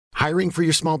Hiring for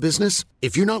your small business?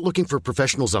 If you're not looking for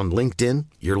professionals on LinkedIn,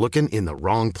 you're looking in the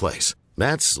wrong place.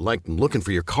 That's like looking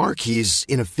for your car keys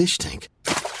in a fish tank.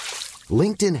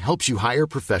 LinkedIn helps you hire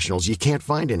professionals you can't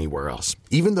find anywhere else,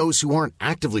 even those who aren't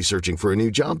actively searching for a new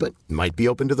job but might be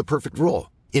open to the perfect role.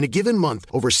 In a given month,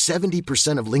 over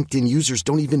 70% of LinkedIn users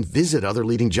don't even visit other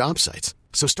leading job sites.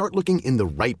 So start looking in the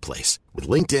right place. With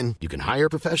LinkedIn, you can hire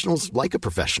professionals like a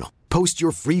professional. Post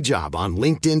your free job on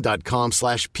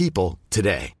linkedin.com/people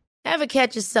today. Ever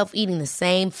catch yourself eating the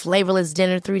same flavorless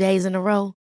dinner 3 days in a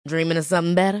row? Dreaming of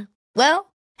something better?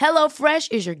 Well,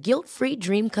 HelloFresh is your guilt-free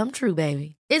dream come true,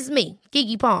 baby. It's me,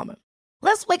 Keke Palmer.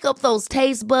 Let's wake up those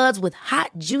taste buds with hot,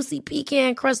 juicy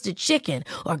pecan-crusted chicken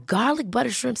or garlic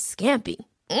butter shrimp scampi.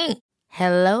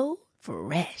 Hello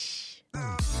Fresh.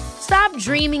 Stop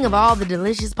dreaming of all the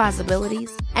delicious possibilities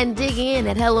and dig in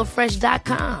at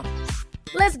HelloFresh.com.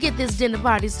 Let's get this dinner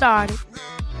party started.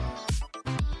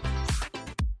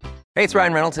 Hey, it's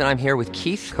Ryan Reynolds, and I'm here with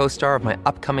Keith, co-star of my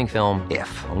upcoming film,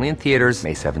 If, only in theaters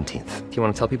May 17th. Do you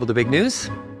want to tell people the big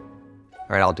news?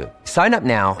 All right, I'll do it. Sign up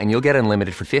now and you'll get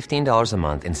unlimited for $15 a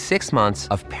month and 6 months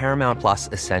of Paramount Plus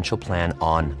Essential Plan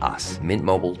on us.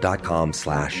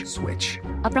 MintMobile.com/switch.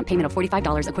 Upfront payment of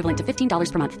 $45 equivalent to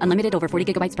 $15 per month. Unlimited over 40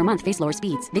 gigabytes per month. Face lower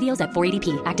speeds. Videos at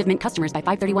 480p. Active Mint customers by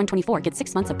 531.24 get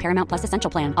 6 months of Paramount Plus Essential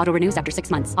Plan. Auto renews after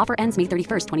 6 months. Offer ends May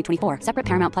 31st, 2024. Separate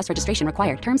Paramount Plus registration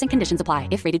required. Terms and conditions apply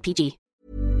if rated PG.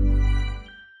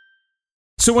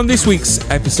 So on this week's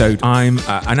episode, I'm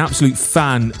an absolute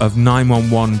fan of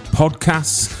 911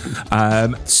 podcasts.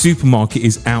 Supermarket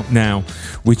is out now,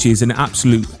 which is an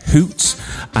absolute hoot,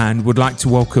 and would like to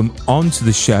welcome onto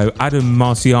the show Adam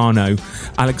Marciano,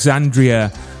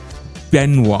 Alexandria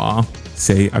Benoit.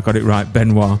 See, I got it right,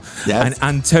 Benoit. Yes. And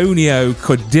Antonio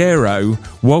Cordero.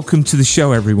 Welcome to the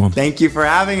show, everyone. Thank you for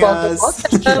having us.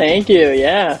 Thank you.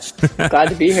 Yeah. Glad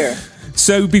to be here.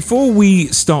 So before we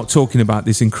start talking about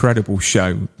this incredible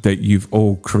show that you've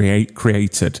all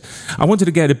created, I wanted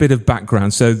to get a bit of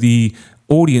background so the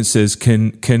audiences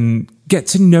can get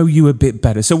to know you a bit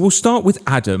better. So we'll start with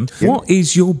Adam. Yeah. What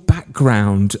is your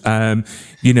background,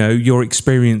 your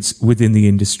experience within the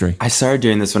industry? I started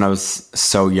doing this when I was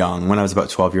so young, when I was about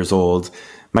 12 years old.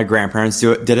 My grandparents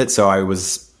did it, so I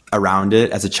was around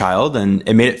it as a child, and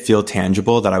it made it feel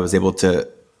tangible that I was able to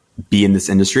be in this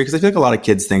industry, because I feel like a lot of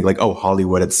kids think like, oh,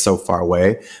 Hollywood, it's so far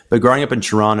away. But growing up in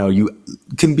Toronto, you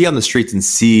can be on the streets and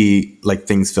see like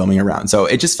things filming around. So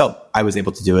it just felt I was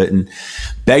able to do it, and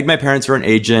begged my parents for an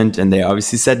agent, and they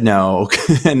obviously said no.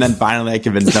 And then finally I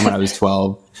convinced them when I was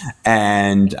 12,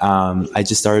 and I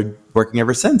just started working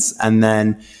ever since. And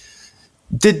then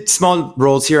did small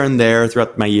roles here and there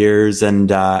throughout my years, and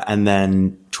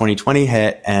then 2020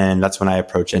 hit, and that's when I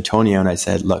approached Antonio and I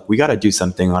said, look, we got to do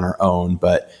something on our own,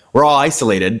 but we're all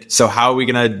isolated. So how are we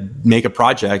going to make a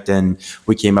project? And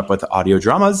we came up with audio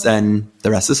dramas, and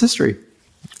the rest is history.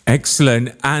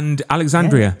 Excellent. And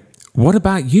Alexandria, what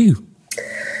about you?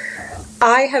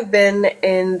 I have been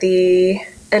in the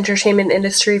entertainment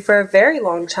industry for a very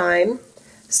long time,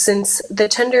 since the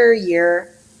tender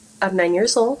year of 9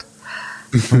 years old.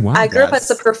 Oh, wow. I grew up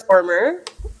as a performer.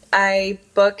 I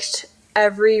booked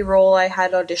every role I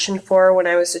had auditioned for when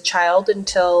I was a child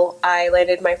until I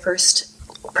landed my first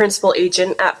principal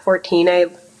agent at 14. I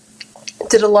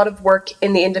did a lot of work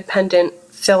in the independent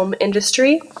film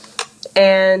industry,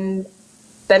 and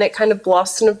then it kind of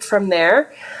blossomed from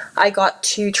there. I got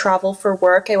to travel for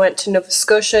work. I went to Nova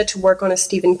Scotia to work on a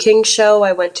Stephen King show.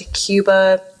 I went to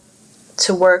Cuba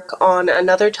to work on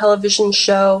another television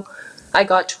show. I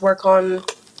got to work on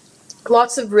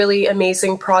lots of really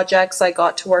amazing projects. I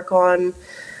got to work on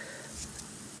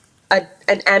an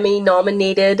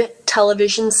Emmy-nominated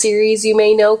television series you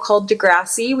may know called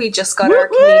Degrassi. We just got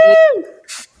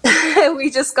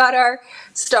our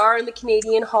star in the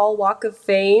Canadian Hall Walk of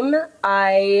Fame.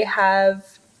 I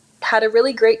have had a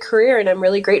really great career, and I'm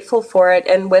really grateful for it.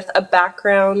 And with a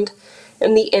background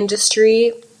in the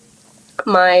industry,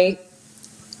 my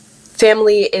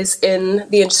family is in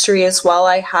the industry as well.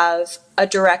 I have a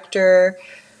director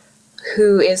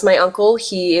who is my uncle.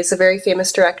 He is a very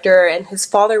famous director, and his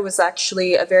father was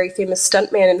actually a very famous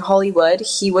stuntman in Hollywood.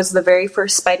 He was the very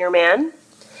first Spider-Man.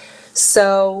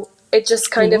 So it just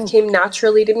kind of came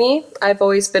naturally to me. I've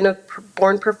always been a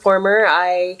born performer.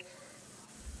 I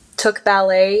took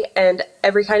ballet and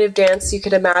every kind of dance you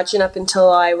could imagine up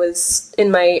until I was in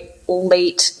my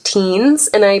late teens,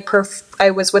 and I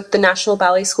was with the National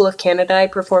Ballet School of Canada. I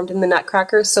performed in the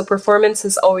Nutcracker, so performance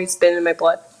has always been in my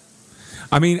blood.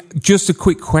 I mean, just a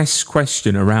quick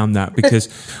question around that, because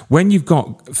when you've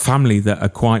got family that are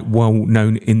quite well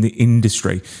known in the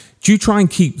industry, do you try and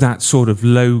keep that sort of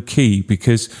low key?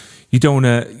 Because, you don't want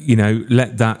to, you know,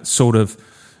 let that sort of,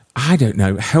 I don't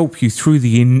know, help you through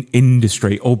the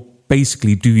industry, or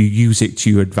basically do you use it to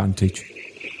your advantage?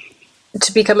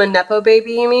 To become a Nepo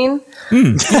baby, you mean?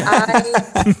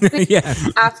 Yeah.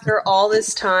 After all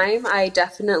this time, I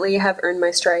definitely have earned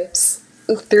my stripes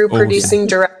through producing,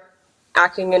 direct,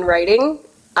 acting, and writing.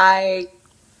 I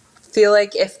feel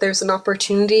like if there's an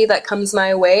opportunity that comes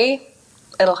my way,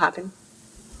 it'll happen.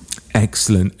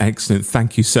 Excellent.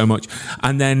 Thank you so much.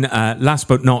 And then last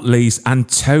but not least,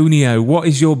 Antonio, what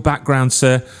is your background,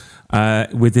 sir,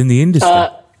 within the industry?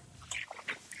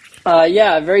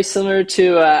 Yeah, very similar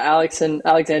to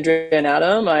Alexandria and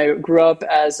Adam. I grew up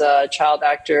as a child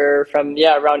actor from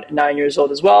around 9 years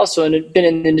old as well. So I've been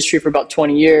in the industry for about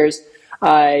 20 years.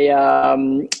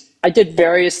 I did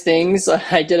various things.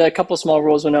 I did a couple small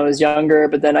roles when I was younger,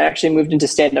 but then I actually moved into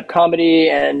stand-up comedy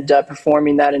and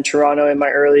performing that in Toronto in my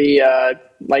early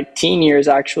teen years,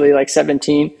 actually, like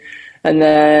 17. And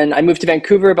then I moved to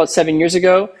Vancouver about 7 years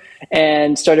ago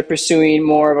and started pursuing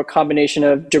more of a combination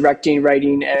of directing,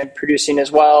 writing, and producing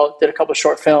as well. Did a couple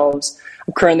short films.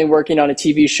 I'm currently working on a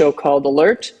TV show called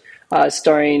Alert,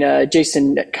 starring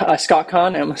Scott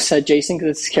Conn. I almost said Jason because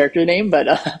it's his character name, but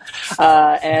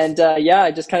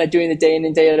just kind of doing the day in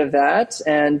and day out of that,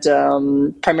 and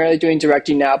primarily doing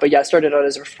directing now. But I started out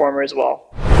as a performer as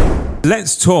well.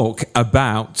 Let's talk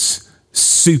about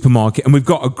Supermarket, and we've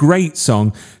got a great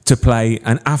song to play,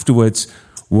 and afterwards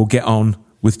we'll get on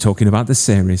with talking about the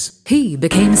series. He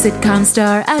became a sitcom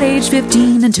star at age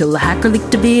 15 until a hacker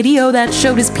leaked a video that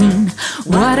showed his peen.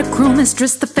 What a cruel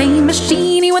mistress, the fame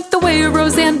machine. He went the way of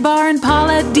Roseanne Barr and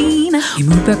Paula Deen. He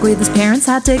moved back with his parents,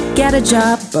 had to get a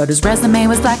job, but his resume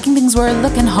was lacking, things were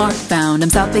looking hard. Found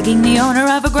himself being the owner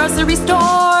of a grocery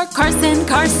store. Carson,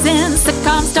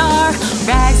 sitcom star.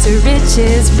 Rags to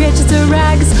riches, riches to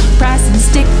rags. Pricing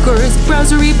stickers,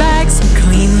 grocery bags.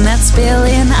 Clean that spill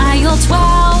in aisle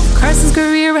 12. Carson's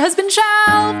career has been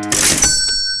shelved.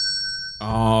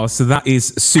 Oh, so that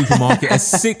is Supermarket, a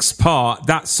 6-part.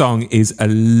 That song is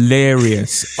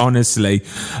hilarious, honestly.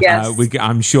 Yes.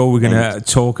 I'm sure we're going to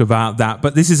talk about that.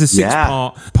 But this is a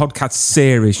 6-part podcast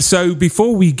series. So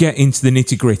before we get into the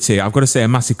nitty-gritty, I've got to say a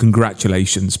massive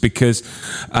congratulations, because,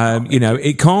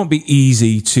 it can't be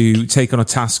easy to take on a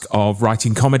task of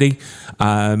writing comedy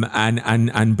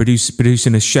and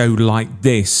producing a show like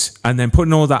this, and then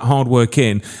putting all that hard work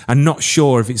in and not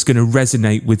sure if it's going to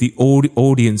resonate with the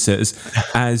audiences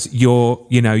as you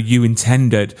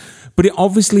intended. But it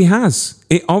obviously has.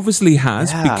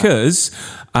 Because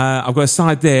I've got a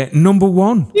side there, number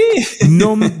one.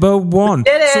 Number one.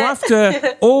 So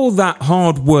after all that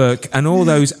hard work and all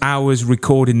those hours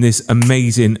recording this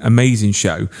amazing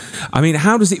show, I mean,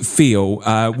 how does it feel?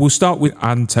 We'll start with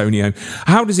Antonio.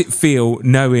 How does it feel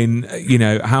knowing,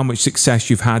 how much success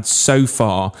you've had so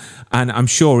far? And I'm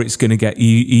sure it's going to get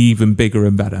even bigger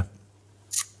and better.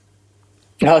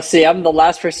 Oh, see, I'm the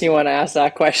last person you want to ask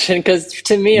that question, because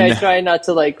to me, I try not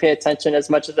to pay attention as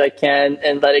much as I can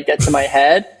and let it get to my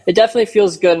head. It definitely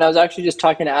feels good. And I was actually just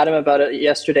talking to Adam about it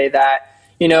yesterday that,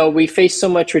 we face so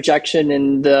much rejection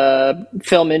in the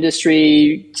film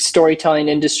industry, storytelling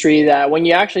industry, that when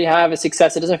you actually have a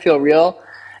success, it doesn't feel real.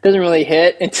 It doesn't really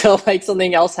hit until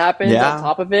something else happens on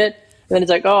top of it. And then it's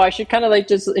like, oh, I should kind of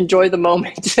just enjoy the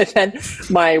moment. And then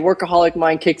my workaholic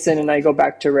mind kicks in and I go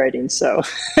back to writing. So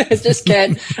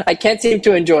I can't seem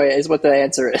to enjoy it is what the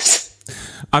answer is.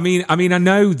 I mean, I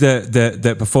know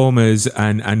that performers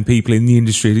and people in the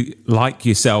industry like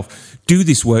yourself do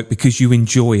this work because you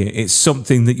enjoy it. It's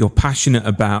something that you're passionate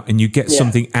about and you get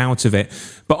something out of it.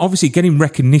 But obviously getting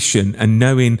recognition and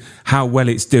knowing how well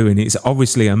it's doing, it's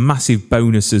obviously a massive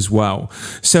bonus as well.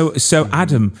 So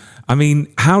Adam, I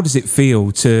mean, how does it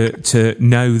feel to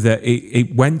know that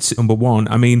it went to number one?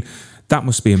 I mean, that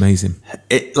must be amazing.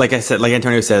 Like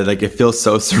Antonio said, it feels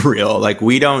so surreal.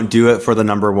 We don't do it for the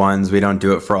number ones. We don't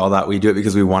do it for all that. We do it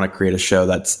because we want to create a show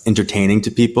that's entertaining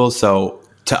to people. So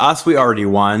to us, we already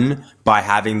won by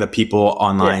having the people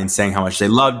online saying how much they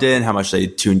loved it and how much they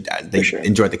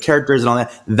enjoyed the characters and all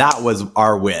that. That was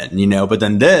our win, But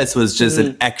then this was just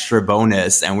an extra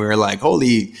bonus, and we were like,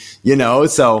 holy,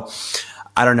 so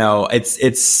I don't know. It's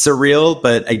surreal,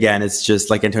 but again, it's just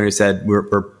like Antonio said,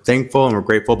 we're thankful and we're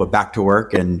grateful, but back to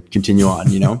work and continue on,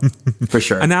 for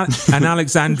sure. And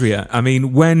Alexandria, I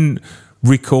mean, when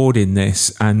recording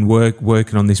this and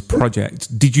working on this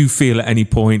project, did you feel at any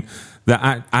point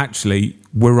that actually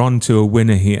we're on to a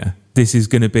winner here? This is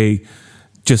going to be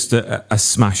just a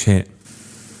smash hit.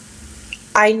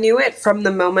 I knew it from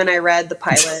the moment I read the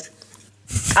pilot.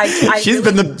 She's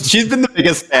been the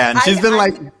biggest fan. I'm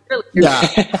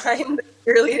the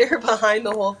cheerleader behind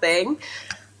the whole thing.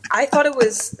 I thought it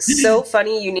was so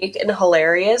funny, unique, and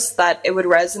hilarious that it would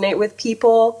resonate with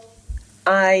people.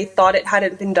 I thought it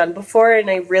hadn't been done before, and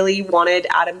I really wanted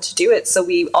Adam to do it. So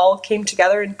we all came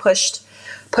together and pushed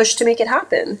to make it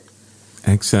happen.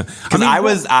 Excellent.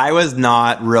 Because I was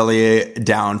not really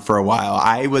down for a while.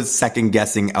 I was second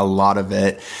guessing a lot of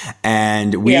it,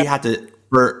 and we had to,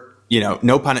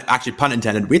 no pun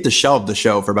intended, we had to shelve the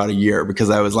show for about a year because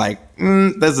I was like,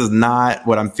 this is not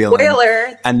what I'm feeling.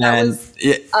 Spoiler. And then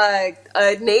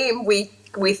a name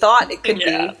we thought it could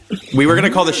be. We were going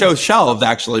to call the show Shelved,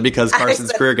 actually, because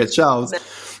Carson's career gets shelved.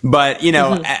 But,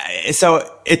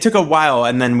 so it took a while,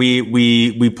 and then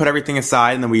we put everything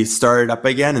aside, and then we started up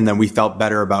again, and then we felt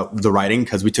better about the writing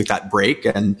because we took that break,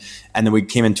 and then we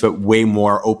came into it way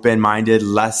more open-minded,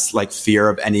 less like fear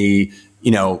of any,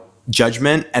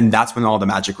 judgment. And that's when all the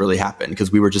magic really happened,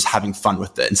 because we were just having fun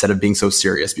with it instead of being so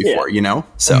serious before,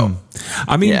 So,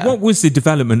 what was the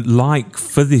development like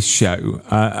for this show?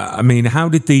 How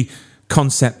did the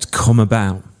concept come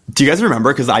about? Do you guys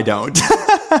remember? Because I don't.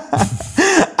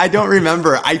 I don't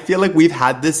remember. I feel like we've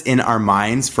had this in our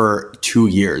minds for 2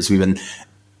 years. We've been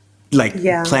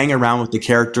playing around with the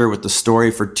character, with the story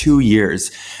for 2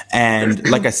 years. And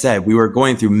like I said, we were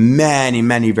going through many,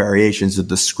 many variations of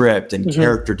the script and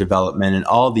character development and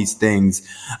all these things.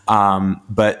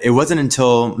 But it wasn't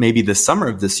until maybe the summer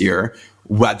of this year,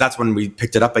 that's when we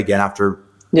picked it up again after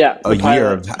a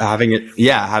year of having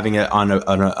it on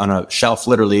a shelf,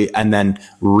 literally, and then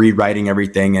rewriting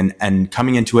everything and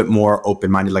coming into it more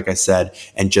open-minded, like I said,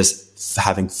 and just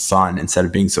having fun instead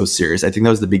of being so serious. I think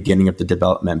that was the beginning of the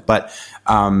development. But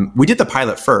we did the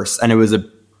pilot first, and it was a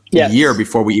year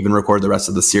before we even recorded the rest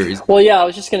of the series. Well, I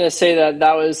was just going to say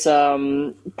that was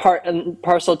part and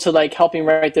parcel to like helping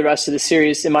write the rest of the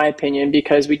series, in my opinion,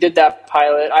 because we did that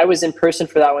pilot. I was in person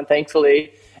for that one,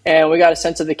 thankfully. And we got a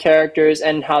sense of the characters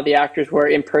and how the actors were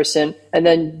in person. And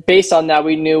then based on that,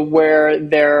 we knew where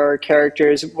their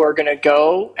characters were going to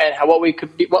go and what we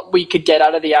could get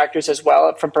out of the actors as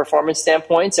well from performance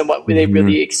standpoints and what they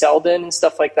really excelled in and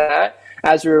stuff like that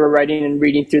as we were writing and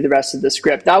reading through the rest of the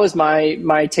script. That was my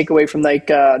takeaway from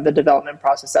the development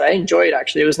process that I enjoyed,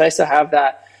 actually. It was nice to have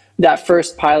that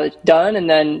first pilot done and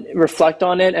then reflect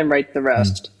on it and write the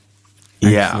rest.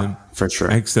 Yeah, for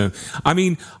sure. Excellent. I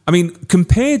mean,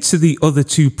 compared to the other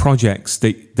two projects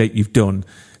that you've done,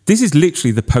 this is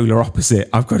literally the polar opposite,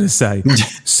 I've got to say.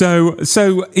 So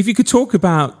if you could talk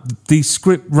about the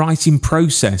script writing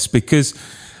process, because,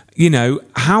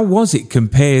 how was it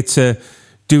compared to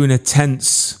doing a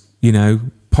tense,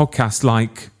 podcast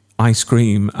like Ice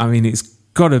Cream? I mean, it's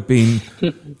got to have been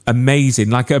amazing,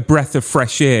 like a breath of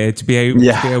fresh air to be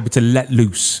able to let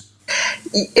loose.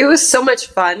 It was so much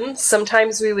fun.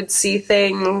 Sometimes we would see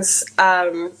things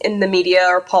in the media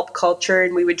or pop culture,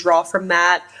 and we would draw from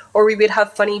that, or we would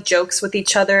have funny jokes with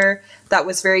each other that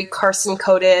was very Carson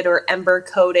coded or Ember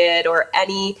coded or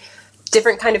any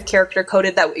different kind of character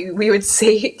coded that we would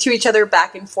say to each other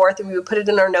back and forth, and we would put it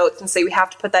in our notes and say we have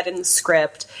to put that in the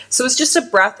script. So it was just a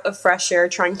breath of fresh air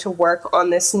trying to work on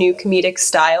this new comedic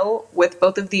style with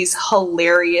both of these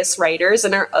hilarious writers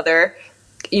and our other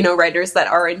writers that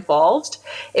are involved.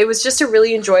 It was just a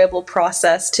really enjoyable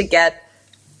process to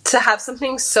have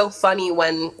something so funny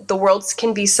when the world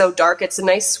can be so dark. It's a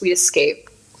nice, sweet escape.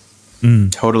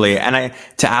 Totally. And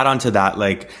to add on to that,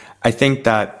 I think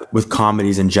that with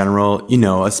comedies in general,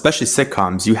 especially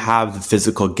sitcoms, you have the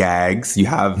physical gags, you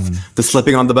have the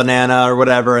slipping on the banana or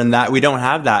whatever, and that we don't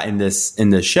have that in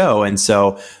this show. And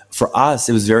so for us,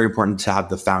 it was very important to have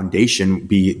the foundation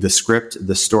be the script,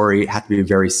 the story had to be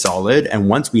very solid. And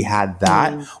once we had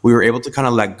that, we were able to kind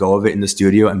of let go of it in the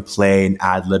studio and play and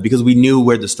ad lib because we knew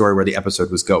where the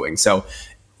episode was going. So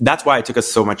that's why it took us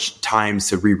so much time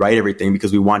to rewrite everything,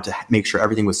 because we wanted to make sure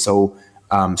everything was so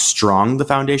strong, the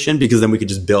foundation, because then we could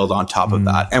just build on top of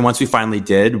that. And once we finally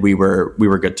did, we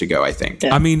were good to go, I think.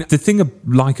 I mean, the thing I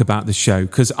like about the show,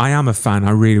 because I am a fan,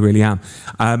 I really, really am,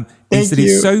 is that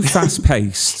it's so fast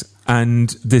paced and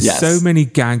there's so many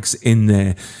gags in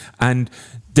there. And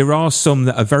there are some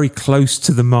that are very close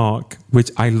to the mark,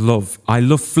 which I love. I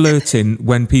love flirting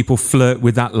when people flirt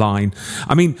with that line.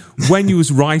 I mean, when you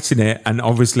was writing it and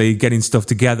obviously getting stuff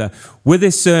together, were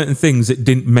there certain things that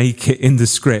didn't make it in the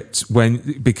script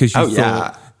because you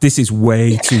thought, this is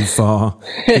way too far?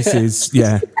 This is,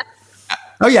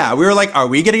 Oh, yeah. We were like, are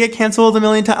we going to get canceled a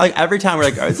million times? Like, every time we're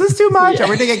like, is this too much? Are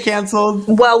we going to get canceled?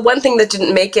 Well, one thing that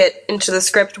didn't make it into the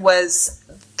script was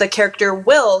the character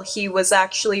Will. He was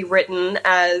actually written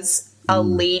as a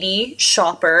lady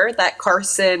shopper that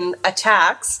Carson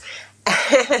attacks.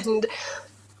 And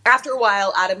after a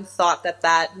while, Adam thought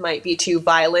that might be too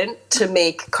violent to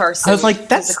make Carson I was like,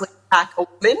 that's attack a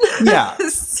woman. Yeah.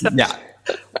 So Yeah.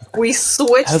 we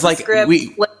switched I was the like, script.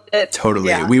 Totally.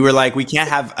 Yeah. We were like, we can't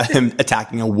have him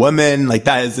attacking a woman. Like,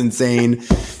 that is insane.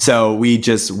 So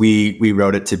we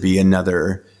wrote it to be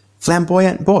another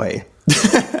flamboyant boy.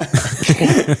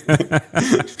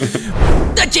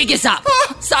 The jig is up.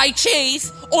 Say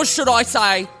cheese, or should I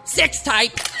say sex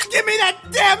tape? Give me that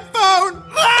damn phone!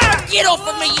 Get off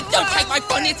of me! You don't take my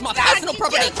phone. It's my personal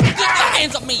property. Get your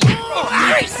hands off me! You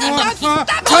greasy monkey!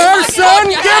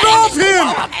 Person, get off him!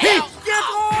 Get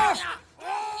off!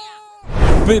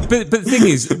 But the thing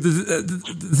is,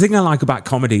 the thing I like about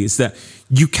comedy is that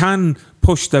you can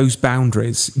push those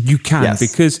boundaries. You can,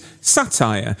 because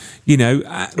satire,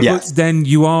 but then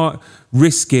you are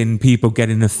risking people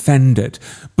getting offended.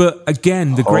 But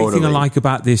again, the great thing I like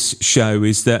about this show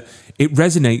is that it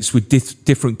resonates with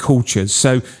different cultures.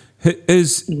 So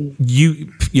as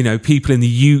people in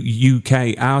the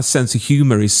UK, our sense of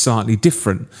humour is slightly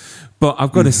different. But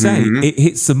I've got to say, it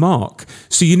hits the mark.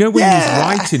 So when he was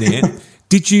writing it,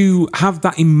 did you have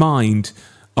that in mind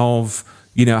of,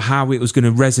 how it was going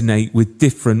to resonate with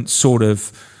different sort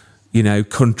of,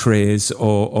 countries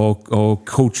or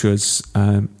cultures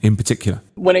in particular?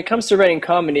 When it comes to writing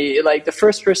comedy, like the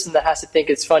first person that has to think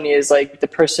it's funny is like the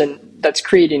person that's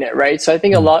creating it, right? So I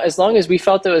think as long as we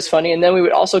felt it was funny, and then we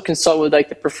would also consult with like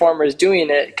the performers doing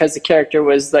it because the character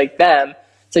was like them.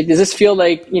 It's like, does this feel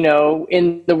like,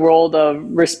 in the world of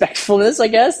respectfulness, I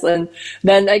guess? And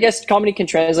then I guess comedy can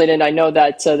translate. And I know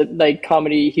that like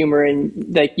comedy humor in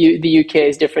like the UK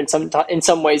is different in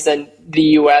some ways than the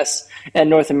US and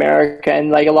North America. And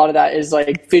like a lot of that is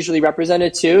like visually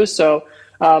represented too. So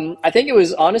I think it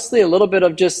was honestly a little bit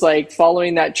of just like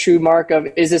following that true mark of,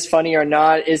 is this funny or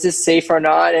not? Is this safe or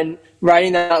not? And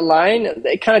writing that line,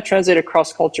 it kind of translated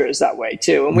across cultures that way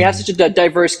too. And we have such a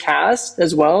diverse cast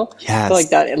as well. Yes. I feel like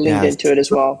that leaned into it as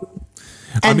well.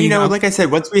 And like I said,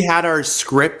 once we had our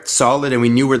script solid and we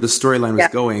knew where the storyline was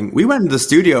going, we went into the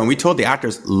studio and we told the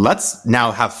actors, let's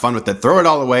now have fun with it. Throw it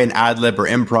all away and ad lib or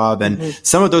improv. And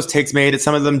some of those takes made it,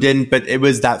 some of them didn't. But it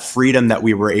was that freedom that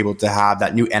we were able to have,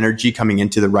 that new energy coming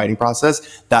into the writing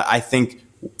process, that I think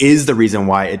is the reason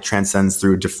why it transcends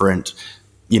through different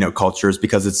cultures,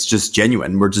 because it's just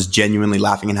genuine. We're just genuinely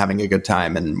laughing and having a good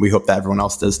time. And we hope that everyone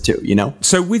else does too,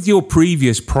 So with your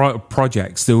previous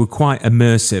projects, they were quite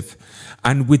immersive.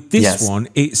 And with this one,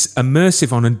 it's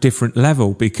immersive on a different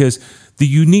level, because the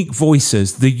unique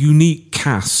voices, the unique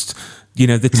cast,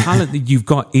 the talent that you've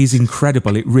got is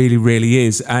incredible. It really, really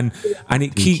is. And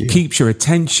it keeps your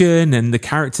attention, and the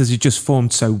characters are just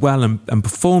formed so well and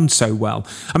performed so well.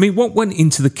 I mean, what went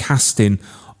into the casting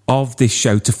of this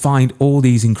show to find all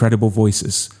these incredible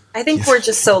voices? I think we're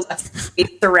just so lucky to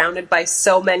be surrounded by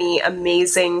so many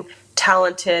amazing,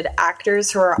 talented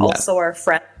actors who are also our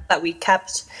friends that we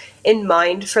kept in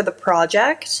mind for the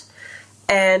project.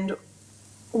 And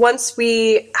once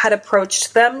we had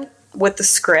approached them with the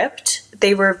script,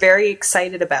 they were very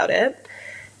excited about it.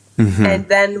 And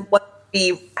then once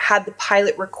we had the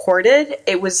pilot recorded,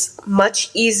 it was much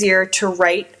easier to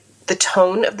write the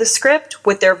tone of the script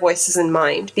with their voices in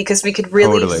mind, because we could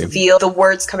really feel the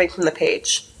words coming from the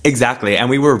page. Exactly. And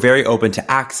we were very open to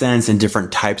accents and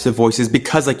different types of voices,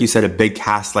 because like you said, a big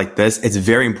cast like this, it's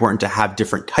very important to have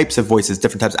different types of voices,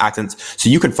 different types of accents, so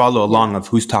you can follow along of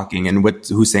who's talking and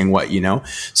who's saying what,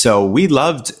 So we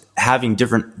loved having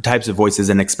different types of voices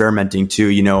and experimenting too.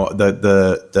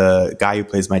 The guy who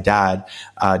plays my dad,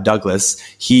 Douglas,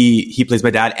 he plays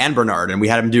my dad and Bernard, and we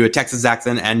had him do a Texas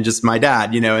accent and just my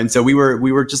dad, and so we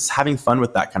were just having fun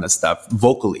with that kind of stuff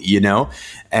vocally,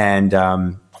 and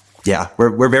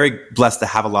we're very blessed to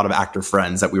have a lot of actor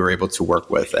friends that we were able to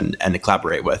work with and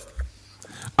collaborate with.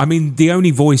 I mean, the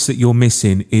only voice that you're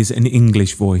missing is an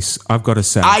English voice, I've got to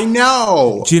say. I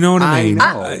know. Do you know what I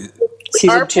mean?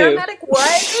 Season 2. Our paramedic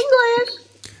was English.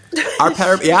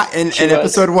 In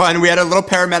episode 1, we had a little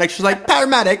paramedic. She's like,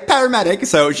 paramedic.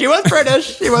 So she was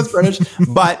British.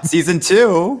 But season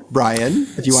 2, Brian,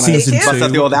 if you want to bust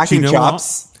out the old acting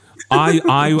chops.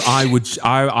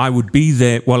 I would be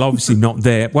there. Well, obviously not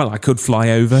there. Well, I could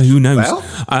fly over. Who knows?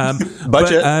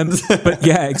 Budget. But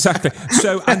yeah, exactly.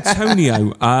 So,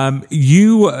 Antonio,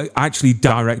 you actually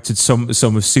directed some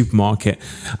of Supermarket,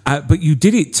 but you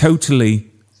did it totally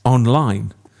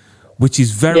online, which is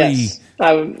very,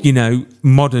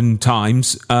 modern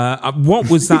times. What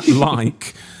was that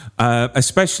like?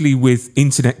 Especially with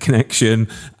internet connection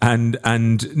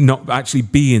and not actually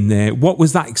being there. What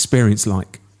was that experience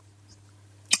like?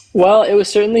 Well, it was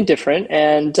certainly different,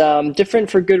 and different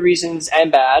for good reasons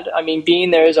and bad. I mean, being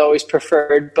there is always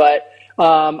preferred, but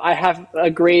I have a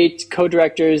great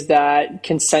co-directors that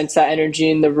can sense that energy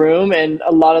in the room. And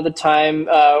a lot of the time,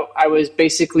 I was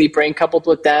basically brain coupled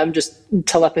with them, just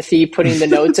telepathy, putting the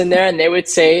notes in there, and they would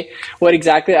say what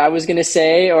exactly I was going to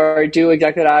say or do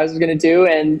exactly what I was going to do,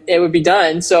 and it would be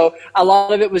done. So a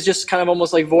lot of it was just kind of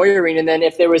almost like voyeuring. And then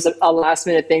if there was a last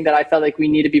minute thing that I felt like we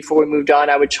needed before we moved on,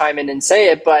 I would chime in and say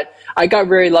it. But I got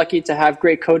very lucky to have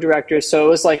great co-directors. So it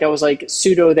was like I was like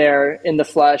pseudo there in the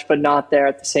flesh, but not there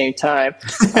at the same time,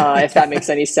 if that makes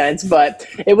any sense. But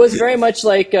it was very much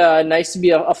like nice to be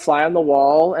a fly on the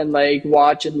wall and like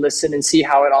watch and listen and see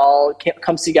how it all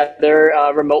comes together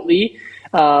remotely.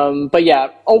 But yeah,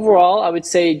 overall, I would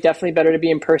say definitely better to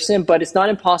be in person, but it's not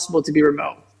impossible to be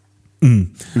remote.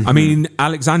 Mm-hmm. I mean,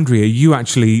 Alexandria, you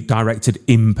actually directed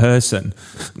in person.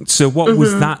 So what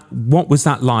was that? What was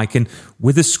that like? And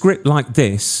with a script like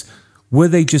this, were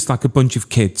they just like a bunch of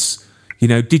kids? You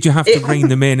know, did you have to rein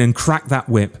them in and crack that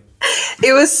whip?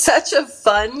 It was such a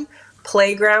fun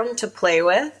playground to play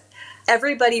with.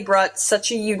 Everybody brought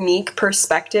such a unique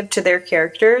perspective to their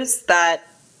characters that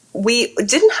we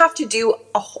didn't have to do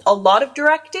a lot of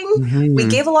directing. Mm-hmm. We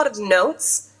gave a lot of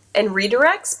notes and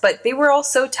redirects, but they were all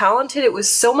so talented. It was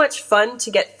so much fun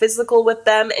to get physical with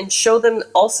them and show them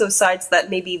also sides that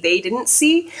maybe they didn't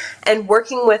see. And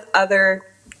working with other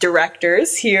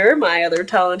directors here, my other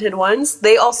talented ones,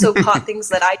 they also caught things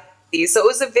that I see. So it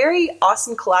was a very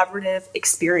awesome collaborative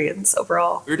experience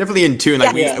overall. We were definitely in tune.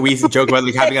 Like we joke about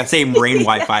like having that same brain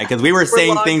Wi-Fi because we were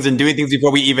saying things and doing things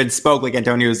before we even spoke, like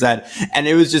Antonio said. And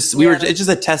it was just it's just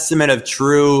a testament of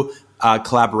true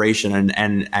collaboration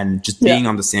and just being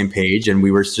on the same page, and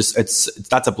we were just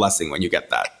that's a blessing when you get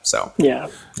that. So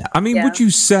I mean, would you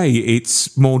say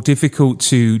it's more difficult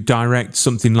to direct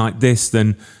something like this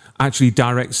than actually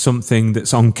direct something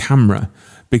that's on camera?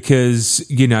 Because,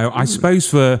 you know, I suppose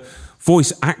for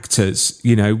voice actors,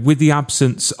 you know, with the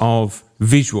absence of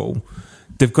visual,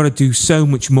 they've got to do so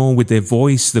much more with their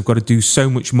voice. They've got to do so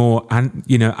much more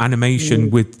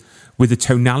animation with the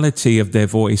tonality of their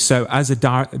voice. So as a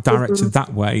director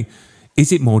that way,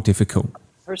 is it more difficult?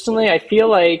 Personally, I feel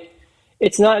like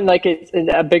it's not like it's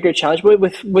a bigger challenge, but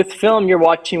with film, you're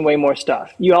watching way more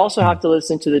stuff. You also have to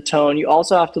listen to the tone. You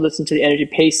also have to listen to the energy,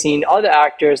 pacing, all the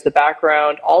actors, the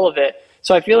background, all of it.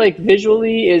 So I feel like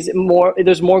visually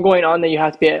there's more going on that you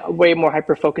have to be way more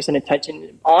hyper-focused and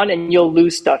attention on, and you'll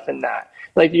lose stuff in that.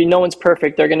 Like, no one's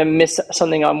perfect. They're going to miss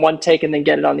something on one take and then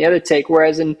get it on the other take.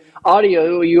 Whereas in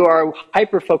audio, you are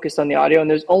hyper-focused on the audio, and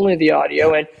there's only the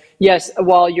audio. And yes,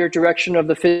 while your direction of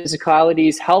the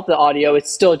physicalities help the audio,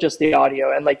 it's still just the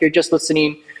audio. And like, you're just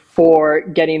listening for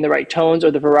getting the right tones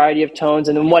or the variety of tones,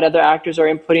 and then what other actors are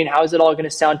inputting. How is it all going to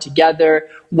sound together?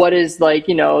 What is, like,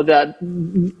 you know, the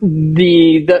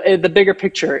bigger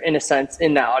picture in a sense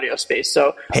in that audio space.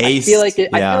 So pace, I feel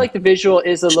like the visual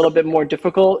is a little bit more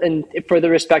difficult, and for the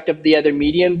respect of the other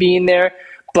medium being there,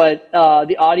 but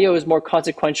the audio is more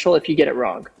consequential if you get it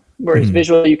wrong. Whereas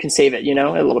visual, you can save it, you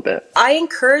know, a little bit. I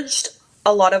encouraged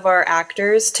a lot of our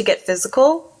actors to get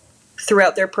physical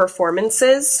throughout their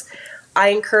performances. I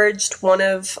encouraged one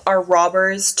of our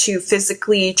robbers to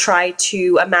physically try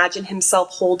to imagine himself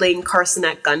holding Carson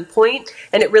at gunpoint,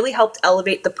 and it really helped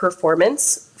elevate the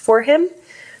performance for him.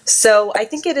 So I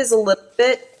think it is a little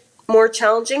bit more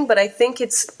challenging, but I think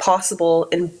it's possible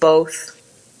in both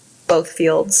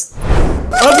fields.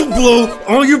 I will blow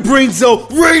all your brains out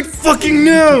right fucking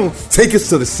now! Take us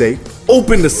to the safe,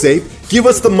 open the safe, give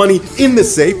us the money in the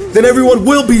safe, then everyone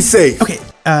will be safe! Okay.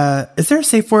 Is there a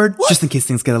safe word? What? Just in case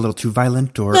things get a little too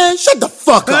violent or... Man, shut the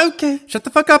fuck up! Okay, shut the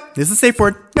fuck up. This is a safe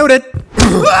word. Noted.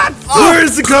 Where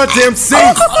is the goddamn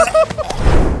safe?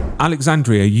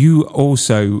 Alexandria, you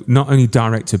also not only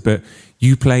directed, but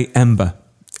you play Ember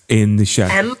in the show.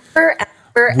 Ember,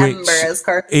 as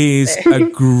Carson is a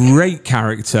great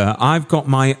character. I've got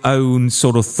my own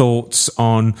sort of thoughts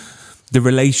on the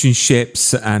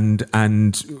relationships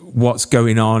and what's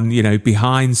going on, you know,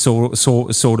 behind sort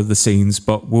of the scenes,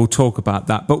 but we'll talk about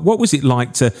that. But what was it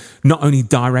like to not only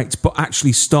direct, but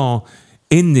actually star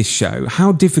in this show?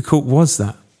 How difficult was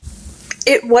that?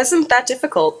 It wasn't that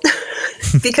difficult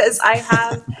because I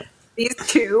have these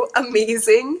two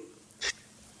amazing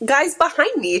guys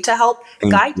behind me to help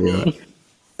guide me.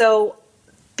 So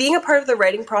being a part of the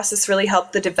writing process really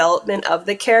helped the development of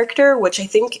the character, which I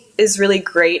think is really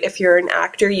great. If you're an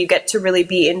actor, you get to really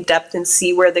be in depth and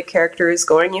see where the character is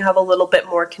going. You have a little bit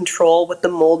more control with the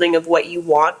molding of what you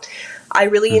want. I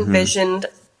really envisioned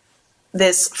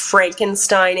this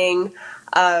Frankensteining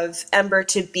of Ember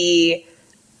to be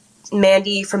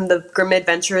Mandy from the Grim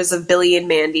Adventures of Billy and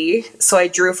Mandy. So I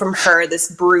drew from her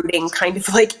this brooding, kind of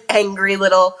like angry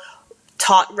little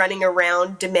Tot running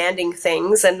around demanding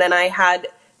things. And then I had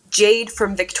Jade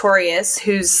from Victorious,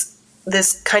 who's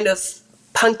this kind of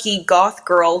punky goth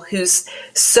girl who's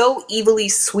so evilly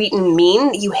sweet and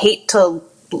mean, you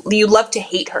love to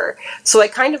hate her. So I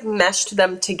kind of meshed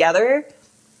them together,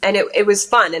 and it was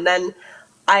fun. And then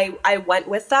I went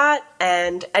with that,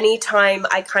 and anytime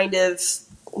I kind of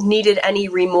needed any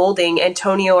remolding,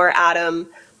 Antonio or Adam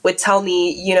would tell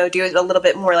me, do it a little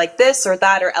bit more like this or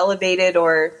that, or elevate it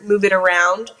or move it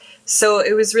around. So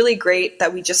it was really great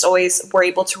that we just always were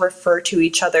able to refer to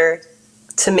each other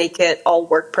to make it all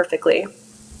work perfectly.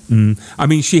 I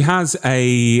mean, she has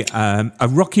a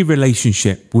rocky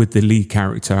relationship with the lead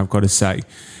character, I've got to say,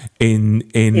 in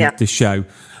the show.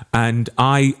 And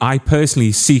I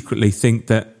personally secretly think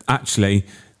that actually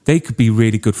they could be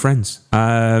really good friends.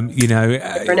 They're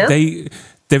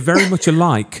very much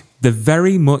alike. They're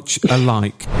very much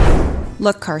alike.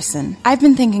 Look, Carson, I've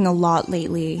been thinking a lot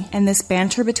lately, and this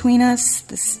banter between us,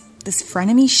 this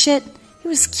frenemy shit, it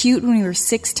was cute when we were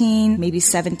 16, maybe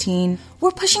 17.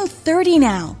 We're pushing 30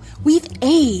 now. We've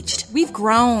aged. We've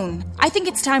grown. I think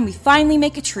it's time we finally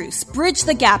make a truce, bridge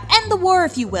the gap, end the war,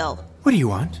 if you will. What do you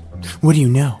want? What do you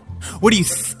know? What are you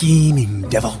scheming,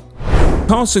 devil?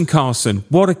 Carson,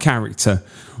 what a character.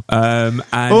 And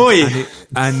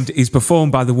is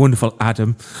performed by the wonderful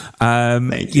Adam.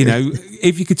 Thank you.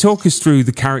 If you could talk us through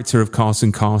the character of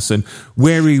Carson,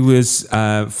 where he was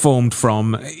formed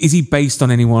from, is he based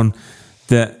on anyone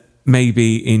that may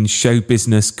be in show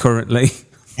business currently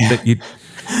that you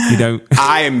don't?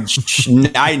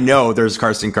 I know there's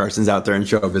Carsons out there in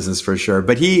show business for sure,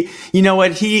 but he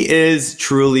is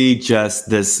truly just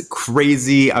this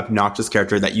crazy, obnoxious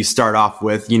character that you start off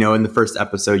with. In the first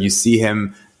episode, you see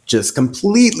him just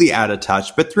completely out of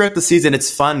touch, but throughout the season,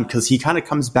 it's fun because he kind of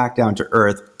comes back down to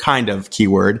earth, kind of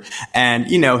keyword, and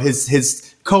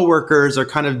his coworkers are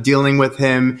kind of dealing with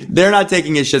him. They're not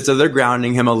taking his shit, so they're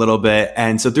grounding him a little bit.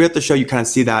 And so throughout the show, you kind of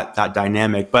see that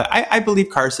dynamic. But I believe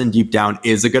Carson deep down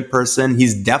is a good person.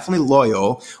 He's definitely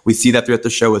loyal. We see that throughout the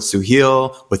show with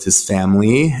Suhail, with his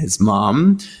family, his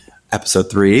mom.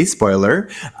 Episode 3, spoiler.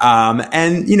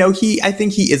 I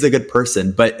think he is a good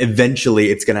person, but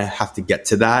eventually it's going to have to get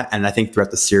to that. And I think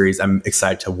throughout the series, I'm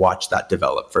excited to watch that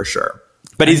develop for sure.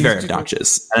 But he's very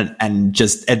obnoxious and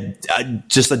just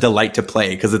a delight to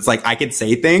play, because it's like I could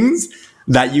say things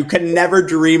that you can never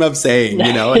dream of saying,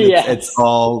 and it's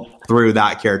all through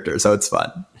that character. So it's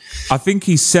fun. I think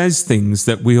he says things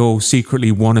that we all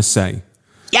secretly want to say.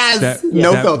 Yes,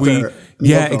 no filter.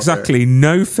 Exactly.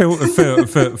 No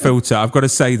filter. I've got to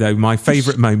say, though, my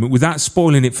favourite moment, without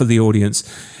spoiling it for the audience,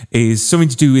 is something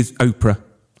to do with Oprah.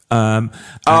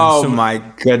 My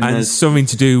goodness. And something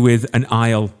to do with an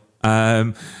aisle.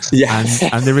 And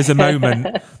there is a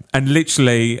moment, and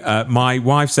literally my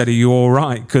wife said, "Are you all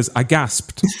right?" Because I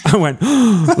gasped. I went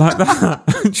like that.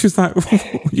 And she was like,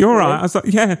 "You all right?" I was like,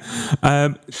 "Yeah."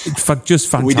 Just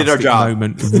fantastic. We did our job.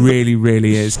 Moment. Really,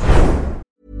 really is.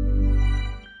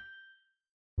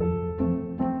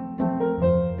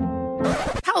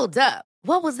 Hold up.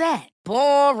 What was that?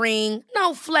 Boring.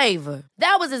 No flavor.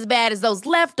 That was as bad as those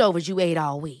leftovers you ate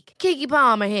all week. Keke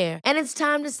Palmer here, and it's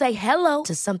time to say hello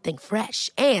to something fresh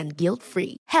and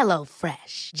guilt-free. Hello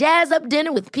Fresh. Jazz up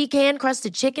dinner with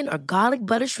pecan-crusted chicken or garlic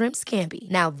butter shrimp scampi.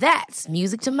 Now that's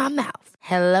music to my mouth.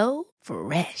 Hello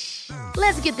Fresh.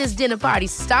 Let's get this dinner party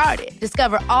started.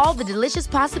 Discover all the delicious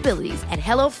possibilities at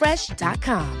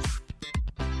hellofresh.com.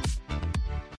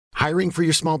 Hiring for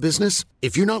your small business?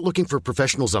 If you're not looking for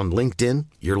professionals on LinkedIn,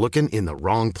 you're looking in the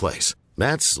wrong place.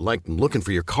 That's like looking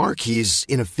for your car keys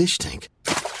in a fish tank.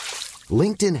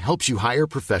 LinkedIn helps you hire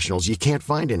professionals you can't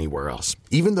find anywhere else,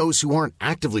 even those who aren't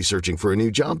actively searching for a new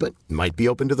job but might be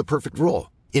open to the perfect role.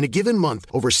 In a given month,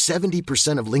 over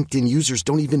 70% of LinkedIn users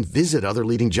don't even visit other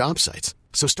leading job sites.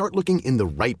 So start looking in the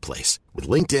right place. With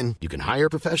LinkedIn, you can hire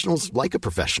professionals like a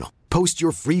professional. Post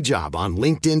your free job on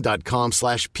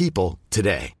linkedin.com/people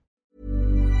today.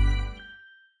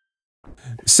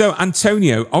 So,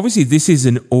 Antonio, obviously this is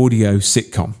an audio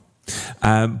sitcom,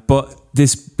 but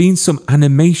there's been some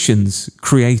animations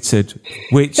created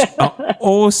which are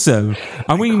awesome.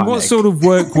 I mean, iconic. What sort of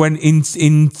work went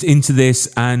into this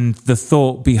and the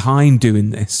thought behind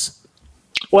doing this?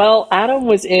 Well, Adam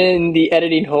was in the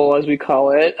editing hole, as we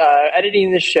call it,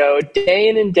 editing the show day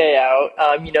in and day out,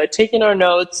 taking our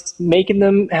notes, making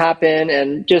them happen,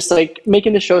 and just like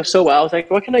making the show so well. I was like,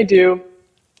 what can I do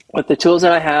with the tools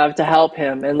that I have to help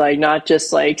him, and like not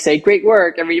just like say great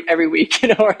work every week,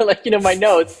 or like my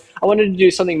notes. I wanted to do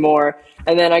something more,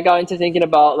 and then I got into thinking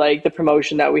about like the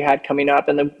promotion that we had coming up,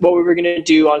 and then what we were going to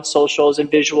do on socials and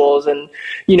visuals, and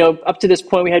up to this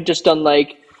point we had just done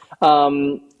like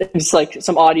Just like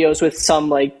some audios with some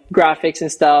like graphics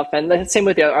and stuff, and the same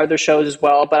with the other shows as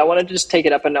well. But I wanted to just take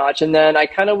it up a notch. And then I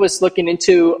kind of was looking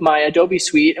into my Adobe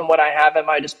suite and what I have at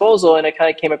my disposal, and I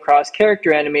kind of came across Character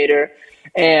Animator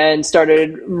and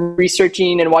started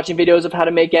researching and watching videos of how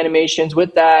to make animations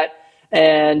with that.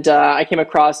 And I came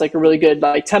across like a really good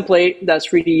like template that's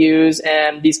free to use,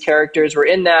 and these characters were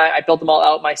in that. I built them all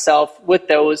out myself with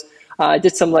those.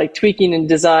 Did some like tweaking and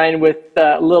design with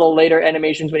little later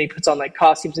animations when he puts on like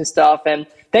costumes and stuff. And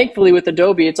thankfully with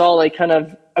Adobe, it's all like kind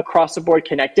of across the board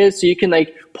connected. So you can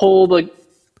like pull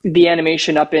the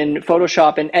animation up in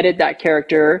Photoshop and edit that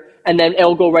character, and then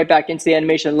it'll go right back into the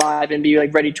animation live and be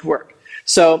like ready to work.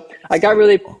 So I got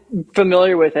really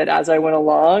familiar with it as I went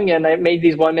along, and I made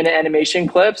these 1-minute animation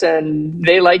clips, and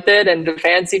they liked it, and the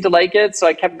fans seemed to like it. So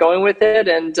I kept going with it,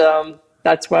 and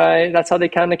that's how they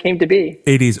kind of came to be.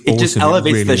 It is awesome. It just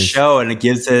elevates really the is. show, and it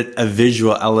gives it a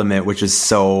visual element, which is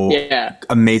so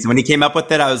amazing. When he came up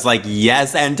with it, I was like,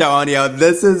 yes, Antonio,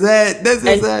 this is it. This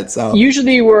is it. So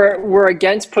usually we're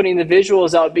against putting the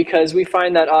visuals out because we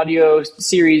find that audio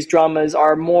series dramas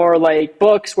are more like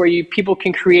books where people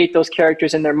can create those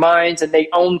characters in their minds and they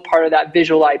own part of that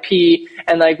visual IP.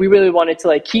 And like we really wanted to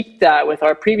like keep that with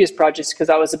our previous projects because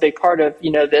that was a big part of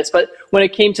this. But when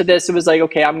it came to this, it was like,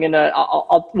 okay,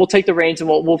 we'll take the reins and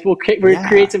we'll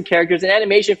create some characters. And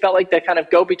animation felt like the kind of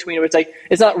go between where it's like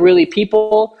it's not really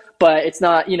people, but it's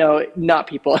not not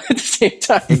people at the same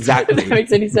time. Exactly. If that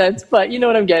makes any sense. But you know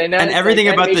what I'm getting at. And everything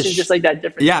like, about this is just like that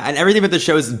different. Yeah, and everything about the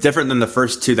show is different than the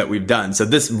first two that we've done. So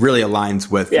this really aligns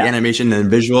with the animation and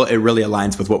visual. It really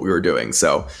aligns with what we were doing.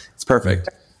 So it's perfect.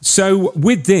 So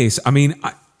with this, I mean,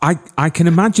 I can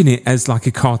imagine it as like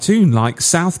a cartoon, like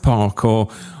South Park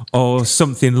or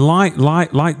something like that.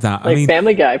 Like I mean,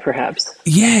 Family Guy, perhaps.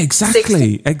 Yeah,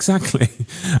 exactly.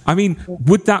 I mean,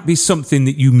 would that be something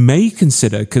that you may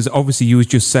consider? Because obviously you were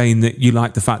just saying that you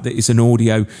like the fact that it's an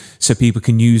audio so people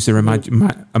can use their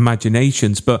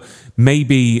imaginations, but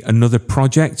maybe another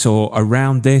project or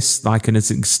around this, like an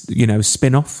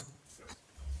spin-off?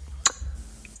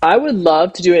 I would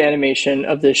love to do an animation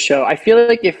of this show. I feel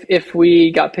like if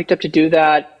we got picked up to do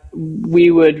that, we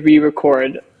would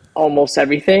re-record almost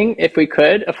everything if we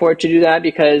could afford to do that,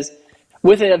 because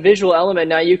with a visual element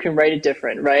now you can write it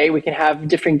different, right? We can have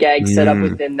different gags set up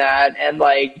within that, and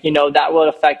like that will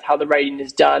affect how the writing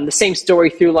is done. The same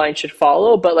story through line should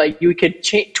follow, but like you could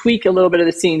tweak a little bit of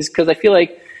the scenes, because I feel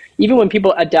like even when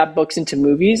people adapt books into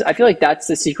movies, I feel like that's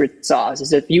the secret sauce,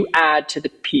 is if you add to the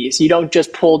piece. You don't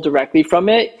just pull directly from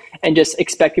it and just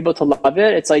expect people to love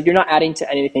it. It's like you're not adding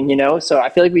to anything, So I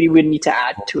feel like we would need to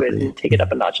add to it and take it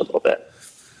up a notch a little bit.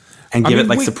 And give it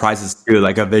like surprises too,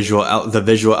 like the visual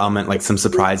element, like some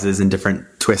surprises and different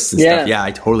twists and stuff. Yeah,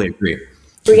 I totally agree.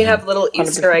 We can have little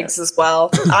Easter 100%. Eggs as well.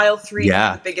 Aisle 3 is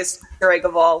the biggest Easter egg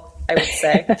of all, I would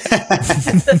say.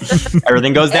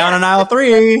 Everything goes down in aisle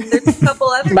 3. There's a couple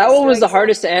other. That one was the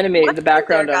hardest to animate the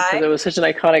background of, because it was such an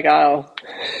iconic aisle.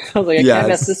 I was like, I can't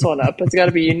mess this one up. It's got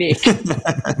to be unique.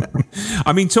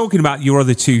 I mean, talking about your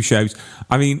other two shows,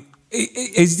 I mean,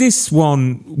 is this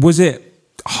one, was it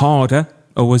harder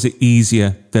or was it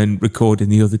easier than recording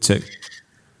the other two?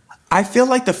 I feel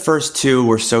like the first two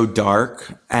were so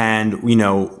dark, and I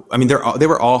mean, they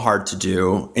were all hard to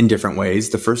do in different ways.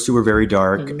 The first two were very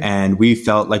dark, and we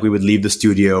felt like we would leave the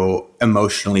studio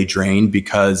emotionally drained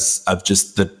because of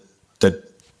just the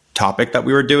topic that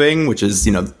we were doing, which is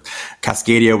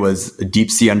Cascadia was a deep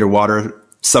sea underwater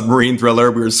submarine thriller.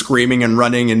 We were screaming and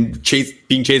running and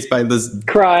being chased by this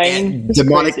crying,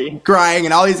 demonic crying,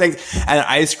 and all these things. And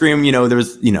Ice Cream, there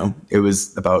was it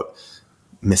was about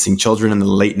missing children in the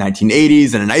late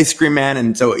 1980s and an ice cream man.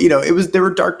 And so, there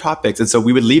were dark topics. And so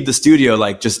we would leave the studio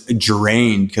like just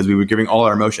drained because we were giving all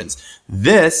our emotions.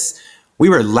 This, we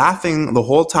were laughing the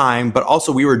whole time, but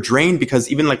also we were drained because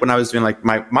even like when I was doing like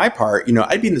my part,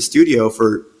 I'd be in the studio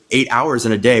for 8 hours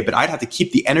in a day, but I'd have to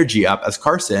keep the energy up as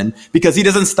Carson because he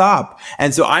doesn't stop.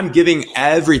 And so I'm giving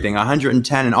everything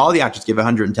 110, and all the actors give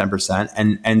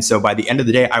 110%. And so by the end of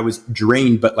the day, I was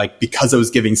drained, but like because I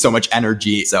was giving so much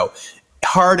energy. So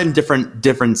hard in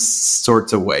different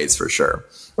sorts of ways, for sure.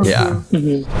 Yeah.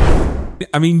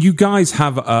 I mean, you guys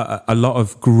have a lot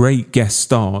of great guest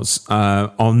stars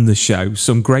on the show,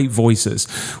 some great voices.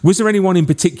 Was there anyone in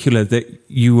particular that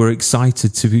you were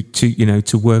excited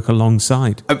to work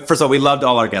alongside? First of all, we loved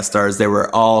all our guest stars. They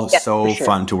were all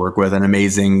fun to work with and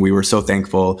amazing. We were so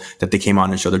thankful that they came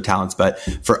on and showed their talents. But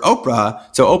for Oprah,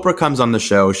 so Oprah comes on the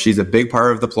show. She's a big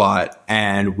part of the plot,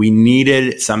 and we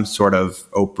needed some sort of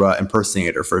Oprah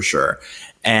impersonator for sure.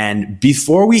 And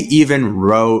before we even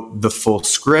wrote the full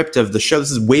script of the show,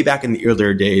 this is way back in the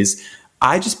earlier days,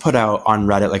 I just put out on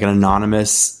Reddit like an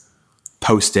anonymous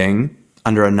posting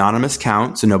under anonymous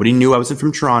count. So nobody knew I wasn't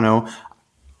from Toronto.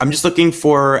 I'm just looking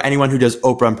for anyone who does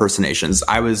Oprah impersonations.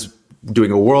 I was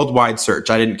doing a worldwide search.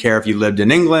 I didn't care if you lived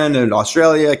in England and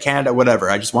Australia, Canada, whatever.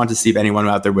 I just wanted to see if anyone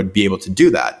out there would be able to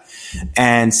do that.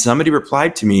 And somebody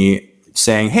replied to me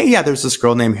saying, hey, yeah, there's this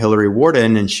girl named Hillary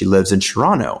Warden and she lives in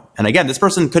Toronto. And again, this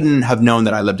person couldn't have known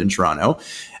that I lived in Toronto.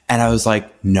 And I was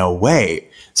like, no way.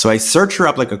 So I search her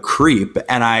up like a creep,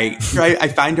 and I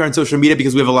find her on social media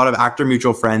because we have a lot of actor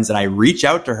mutual friends, and I reach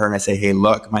out to her and I say, hey,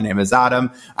 look, my name is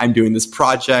Adam. I'm doing this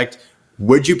project.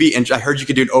 Would you be I heard you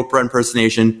could do an Oprah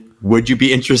impersonation. Would you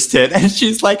be interested? And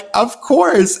she's like, of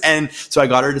course. And so I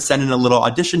got her to send in a little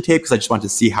audition tape because I just wanted to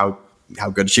see how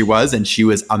good she was, and she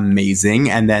was amazing.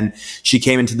 And then she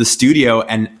came into the studio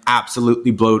and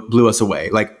absolutely blew us away.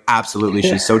 Like, absolutely.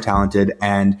 She's so talented.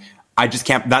 And I just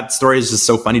can't, that story is just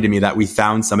so funny to me that we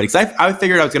found somebody, because I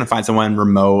figured I was going to find someone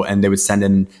remote and they would send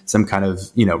in some kind of,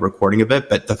 recording of it.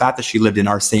 But the fact that she lived in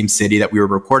our same city that we were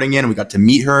recording in and we got to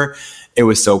meet her, it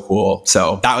was so cool.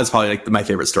 So that was probably like my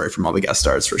favorite story from all the guest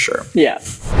stars for sure. Yeah.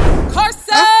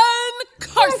 Carson!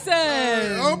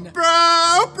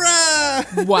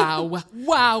 Oprah!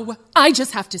 Wow. I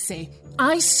just have to say,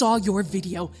 I saw your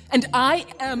video and I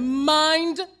am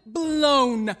mind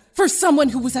blown. For someone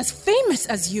who was as famous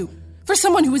as you, for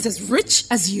someone who is as rich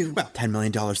as you. Well, $10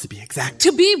 million to be exact.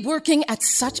 To be working at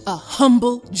such a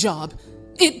humble job,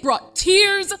 it brought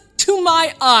tears to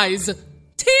my eyes.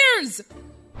 Tears!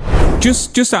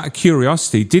 Just out of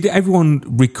curiosity, did everyone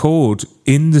record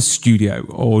in the studio,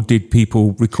 or did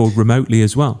people record remotely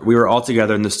as well? We were all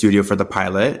together in the studio for the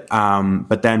pilot,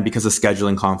 but then because of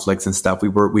scheduling conflicts and stuff,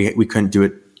 we couldn't do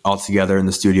it all together in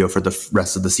the studio for the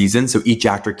rest of the season. So each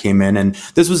actor came in, and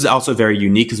this was also very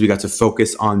unique because we got to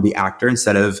focus on the actor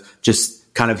instead of just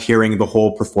kind of hearing the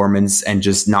whole performance and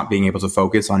just not being able to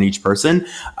focus on each person.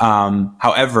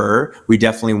 However, we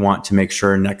definitely want to make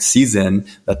sure next season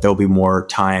that there'll be more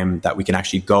time that we can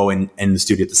actually go in the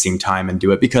studio at the same time and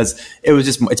do it, because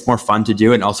it's more fun to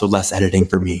do and also less editing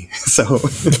for me. So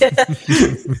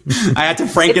I had to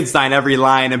Frankenstein every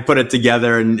line and put it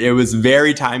together, and it was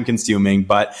very time consuming.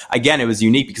 But again, it was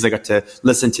unique because I got to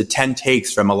listen to 10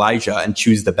 takes from Elijah and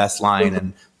choose the best line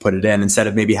and put it in, instead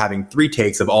of maybe having 3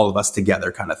 takes of all of us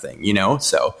together kind of thing,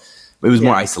 So it was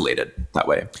more isolated that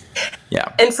way.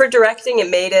 Yeah. And for directing, it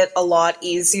made it a lot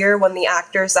easier when the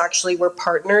actors actually were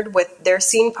partnered with their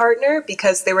scene partner,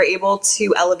 because they were able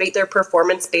to elevate their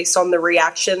performance based on the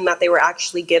reaction that they were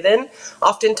actually given.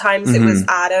 Oftentimes it was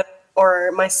Adam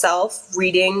or myself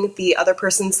reading the other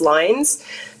person's lines.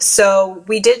 So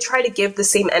we did try to give the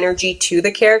same energy to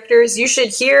the characters. You should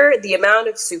hear the amount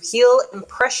of Suhail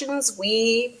impressions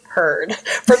we heard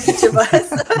from each of us.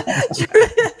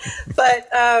 But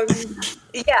so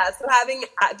having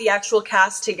the actual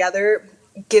cast together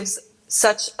gives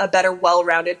such a better,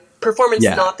 well-rounded performance.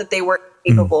 Yeah. Not that they weren't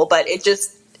capable, but it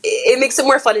makes it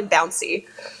more fun and bouncy.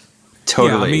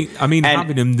 Totally. Yeah, I mean,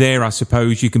 having them there, I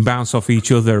suppose you can bounce off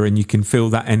each other and you can feel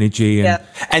that energy.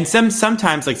 And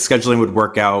sometimes like scheduling would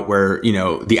work out where,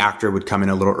 the actor would come in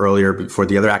a little earlier before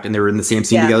the other actor, and they were in the same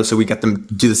scene together. So we got them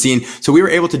to do the scene. So we were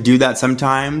able to do that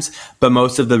sometimes, but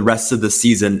most of the rest of the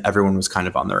season, everyone was kind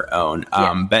of on their own.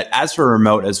 But as for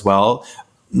remote as well,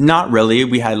 not really.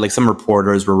 We had like some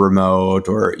reporters were remote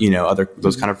or, other,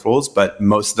 those kind of roles, but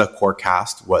most of the core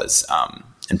cast was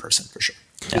in person for sure.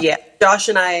 Yeah. Josh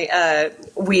and I,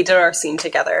 we did our scene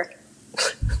together.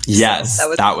 Yes,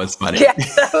 so that was funny. Yeah,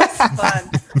 that was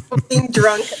fun. Being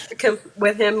drunk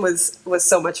with him was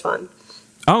so much fun.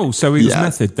 Oh, so it was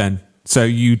method then. So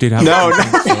you did have No, sorry.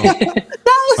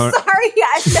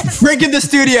 I meant drink in the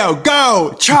studio.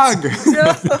 Go chug.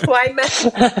 No, I meant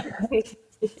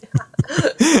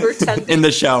in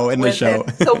the show.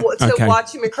 To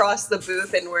watch him across the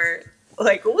booth, and we're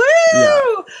like, woo!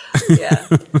 Yeah.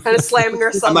 Kind of slamming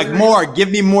ourselves. I'm like, more. Give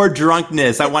me more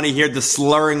drunkenness. I want to hear the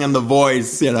slurring in the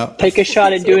voice, Take a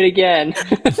shot and do it again.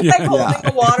 Like holding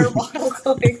a water bottle,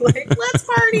 going like, let's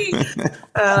party.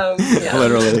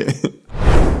 Literally.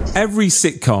 Every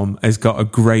sitcom has got a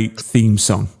great theme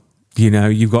song.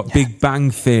 You've got Big Bang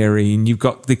Theory, and you've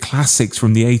got the classics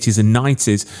from the 80s and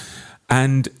 90s.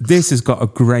 And this has got a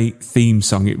great theme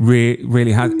song. It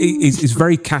really has. It's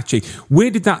very catchy.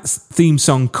 Where did that theme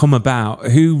song come about?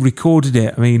 Who recorded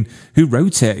it? I mean, who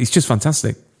wrote it? It's just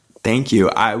fantastic. Thank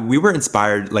you. We were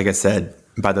inspired, like I said,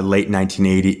 by the late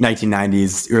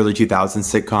 1990s, early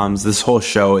 2000s sitcoms. This whole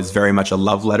show is very much a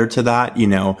love letter to that.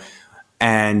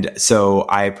 And so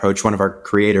I approached one of our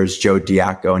creators, Joe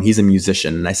Diaco, and he's a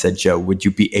musician. And I said, Joe, would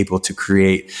you be able to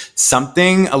create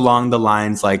something along the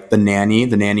lines like The Nanny?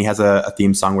 The Nanny has a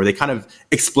theme song where they kind of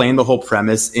explain the whole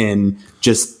premise in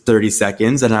just 30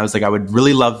 seconds. And I was like, I would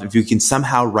really love if you can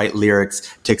somehow write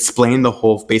lyrics to explain the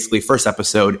whole, basically, first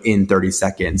episode in 30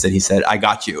 seconds. And he said, I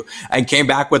got you. And came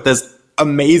back with this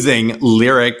amazing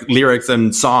lyrics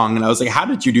and song. And I was like, how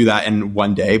did you do that in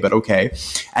one day? But okay.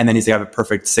 And then he's like, I have a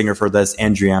perfect singer for this,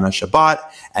 Andriana Shabat.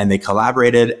 And they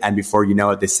collaborated. And before you know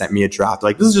it, they sent me a draft.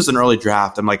 Like, this is just an early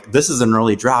draft. I'm like, this is an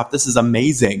early draft. This is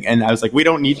amazing. And I was like, we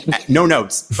don't need no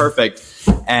notes. Perfect.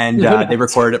 And they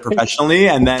recorded it professionally.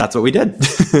 And then that's what we did.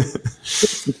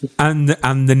 And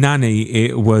The Nanny,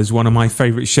 it was one of my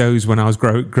favorite shows when I was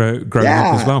growing up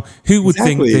as well. Who would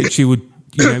think that she would,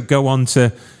 go on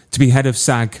to be head of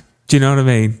SAG? Do you know what I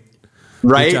mean?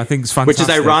 Right. Which I think is fantastic. Which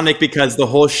is ironic because the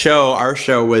whole show, our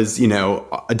show was,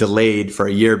 delayed for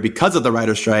a year because of the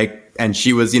writer's strike. And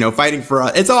she was, fighting for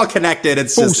us. It's all connected.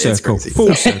 It's full just circle. It's crazy.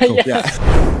 Full circle.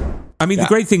 Yeah. I mean, the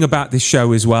great thing about this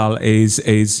show as well is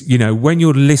when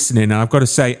you're listening, and I've got to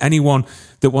say, anyone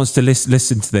that wants to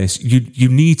listen to this, you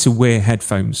need to wear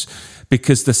headphones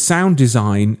because the sound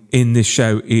design in this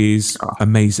show is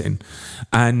amazing.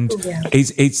 And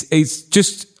it's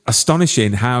just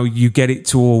astonishing how you get it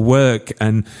to all work.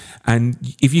 And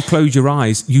if you close your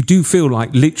eyes, you do feel like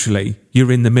literally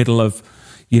you're in the middle of,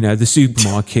 the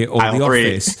supermarket or the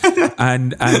office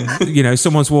and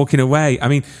someone's walking away. I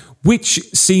mean, which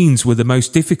scenes were the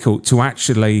most difficult to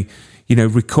actually,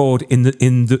 record in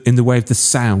the way of the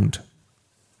sound?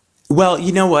 Well,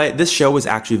 you know what? This show was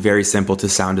actually very simple to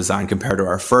sound design compared to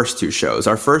our first two shows.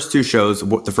 Our first two shows,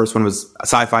 the first one was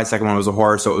sci-fi, second one was a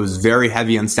horror. So it was very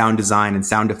heavy on sound design and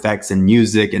sound effects and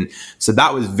music. And so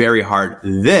that was very hard.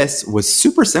 This was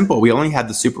super simple. We only had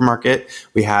the supermarket.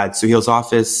 We had Suhail's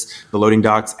office, the loading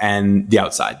docks, and the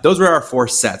outside. Those were our 4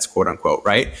 sets, quote unquote,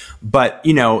 right? But,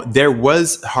 there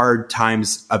was hard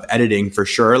times of editing for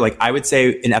sure. Like I would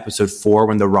say in episode 4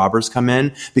 when the robbers come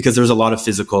in, because there's a lot of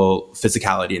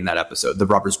physicality in that episode. The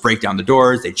robbers break down the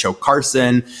doors, they choke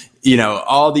Carson,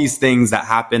 all these things that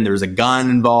happen. There's a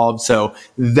gun involved. So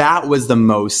that was the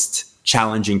most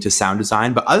challenging to sound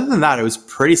design. But other than that, it was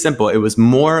pretty simple. It was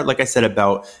more, like I said,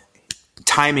 about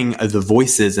timing of the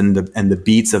voices and the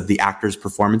beats of the actors'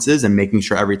 performances and making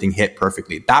sure everything hit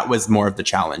perfectly. That was more of the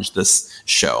challenge this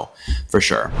show, for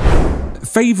sure.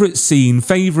 Favorite scene,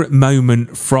 favorite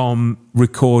moment from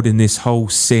recording this whole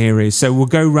series. So we'll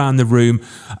go around the room.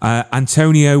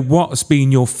 Antonio, what's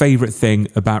been your favorite thing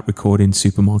about recording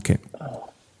Supermarket?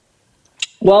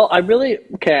 Well,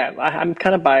 I'm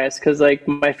kind of biased because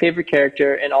my favorite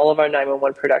character in all of our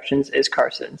 911 productions is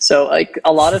Carson. So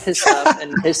a lot of his stuff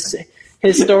and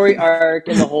his story arc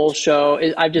and the whole show,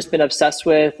 I've just been obsessed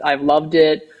with. I've loved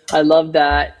it. I love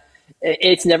that.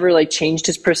 It's never changed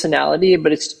his personality,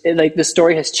 but the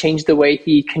story has changed the way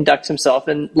he conducts himself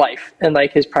in life and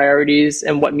his priorities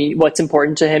and what's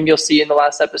important to him. You'll see in the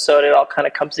last episode, it all kind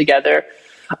of comes together.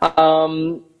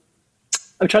 I'm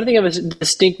trying to think of a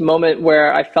distinct moment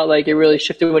where I felt like it really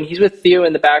shifted when he's with Theo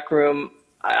in the back room.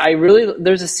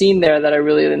 There's a scene there that I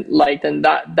really liked, and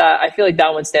that I feel like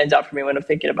that one stands out for me when I'm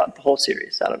thinking about the whole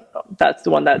series. I don't know. That's the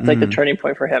one that's the turning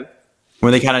point for him.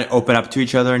 When they kind of open up to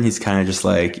each other and he's kind of just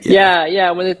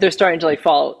yeah, when they're starting to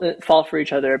fall for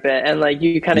each other a bit, and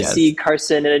you kind of see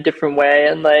Carson in a different way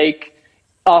and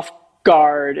off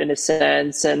guard in a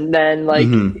sense, and then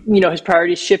his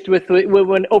priorities shift with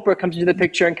when Oprah comes into the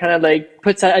picture and kind of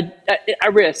puts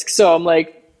at risk. So I'm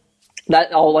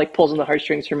that all pulls on the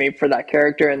heartstrings for me for that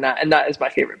character, and that is my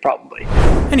favorite probably.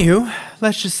 Anywho,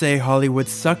 let's just say Hollywood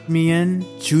sucked me in,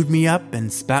 chewed me up,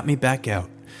 and spat me back out.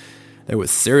 There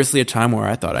was seriously a time where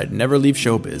I thought I'd never leave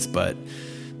showbiz, but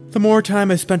the more time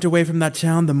I spent away from that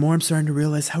town, the more I'm starting to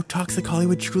realize how toxic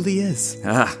Hollywood truly is.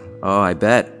 I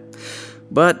bet.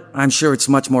 But I'm sure it's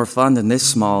much more fun than this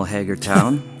small haggard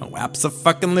town. Oh,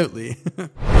 abso-fucking-lutely.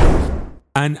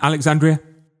 And Alexandria?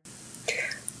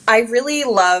 I really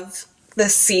love the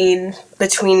scene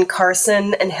between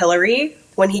Carson and Hillary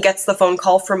when he gets the phone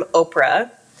call from Oprah.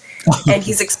 And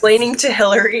he's explaining to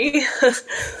Hillary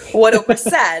what Oprah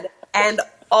said. And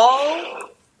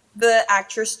all the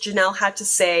actress Janelle had to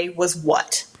say was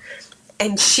what?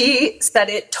 And she said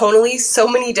it tonally so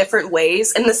many different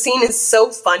ways. And the scene is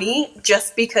so funny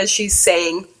just because she's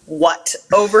saying what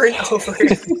over and over.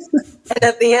 And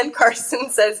at the end, Carson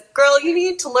says, "Girl, you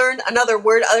need to learn another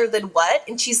word other than what?"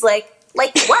 And she's like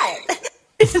what?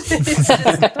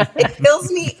 It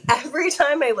kills me every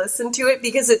time I listen to it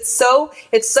because it's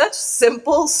such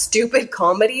simple, stupid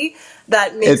comedy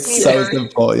that makes me so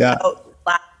simple, yeah.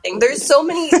 Laughing. There's so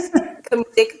many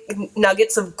comedic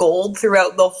nuggets of gold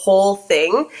throughout the whole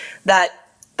thing that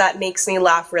makes me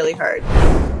laugh really hard.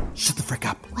 Shut the frick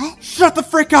up. What? Shut the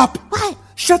frick up. What?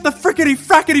 Shut the frickety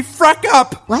frackety frack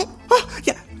up. What? Oh,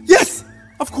 yeah. Yes,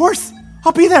 of course.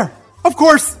 I'll be there. Of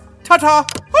course. Ta-ta.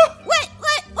 Oh. What?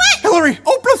 Hillary,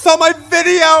 Oprah saw my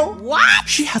video. What?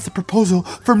 She has a proposal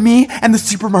for me and the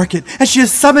supermarket, and she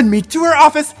has summoned me to her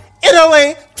office in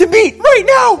LA to meet right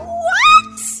now.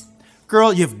 What?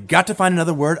 Girl, you've got to find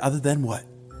another word other than what?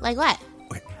 Like what?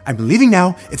 Okay, I'm leaving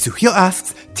now. If Suhail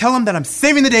asks, tell him that I'm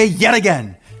saving the day yet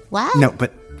again. What? No,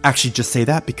 but actually just say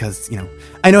that because,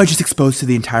 I know I just exposed to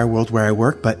the entire world where I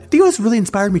work, but Theo has really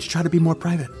inspired me to try to be more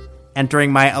private.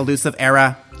 Entering my elusive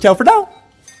era. Ciao for now.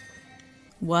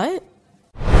 What?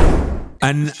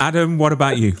 And Adam, what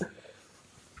about you?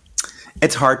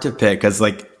 It's hard to pick because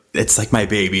it's like my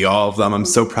baby, all of them. I'm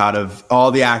so proud of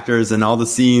all the actors and all the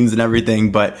scenes and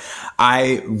everything. But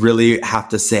I really have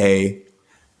to say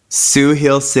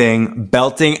Suhail Singh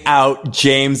belting out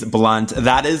James Blunt.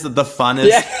 That is the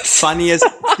funniest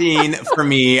scene for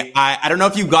me. I don't know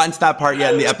if you've gotten to that part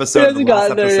yet in the episode. The last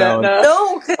episode.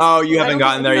 No. Oh, you haven't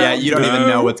gotten there yet. You don't even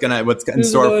know what's in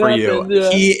store for you.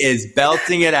 Yeah. He is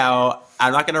belting it out.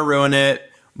 I'm not going to ruin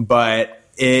it, but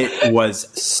it was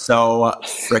so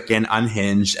freaking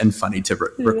unhinged and funny to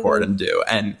record and do.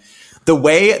 And the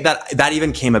way that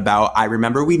even came about, I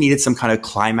remember we needed some kind of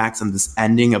climax on this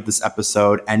ending of this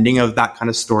episode, ending of that kind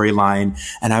of storyline.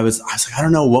 And I was like, I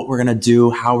don't know what we're going to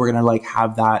do, how we're going to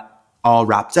have that all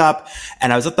wrapped up.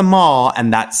 And I was at the mall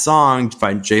and that song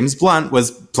by James Blunt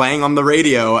was playing on the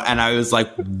radio. And I was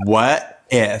like, what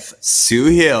if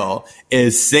Suhail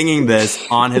is singing this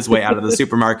on his way out of the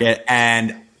supermarket?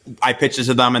 And I pitched it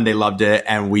to them and they loved it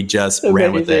and we just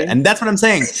ran with it. And that's what I'm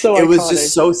saying. It was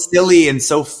just so silly and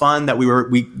so fun that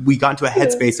we got into a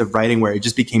headspace of writing where it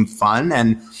just became fun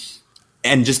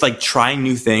and just trying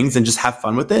new things and just have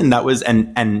fun with it. And that was,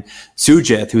 and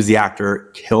Sujith, who's the actor,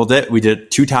 killed it. We did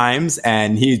it 2 times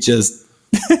and it's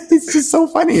just so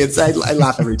funny. I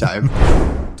laugh every time.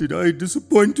 Did I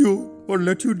disappoint you or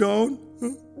let you down?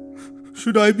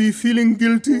 Should I be feeling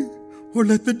guilty or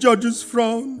let the judges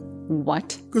frown?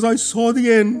 What? Because I saw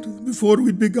the end before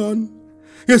we'd begun.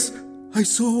 Yes, I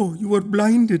saw you were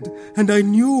blinded and I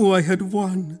knew I had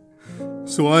won.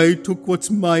 So I took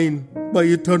what's mine by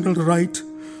eternal right,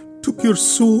 took your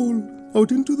soul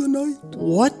out into the night.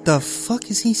 What the fuck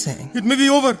is he saying? It may be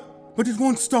over, but it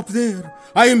won't stop there.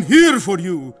 I am here for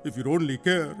you, if you only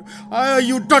care.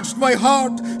 You touched my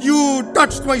heart, you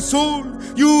touched my soul,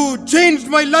 you changed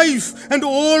my life and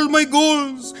all my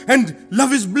goals. And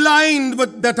love is blind,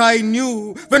 but that I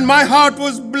knew. When my heart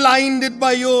was blinded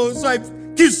by yours, I've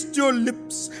kissed your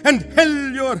lips and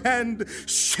held your hand,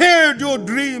 shared your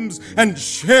dreams and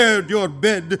shared your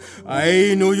bed.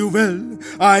 I know you well,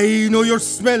 I know your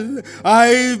smell,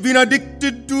 I've been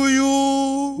addicted to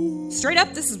you. Straight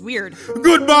up, this is weird.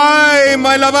 Goodbye,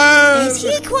 my lover. Is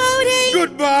he quoting?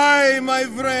 Goodbye, my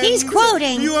friend. He's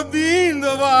quoting. You have been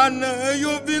the one. You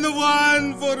have been the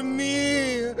one for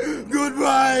me.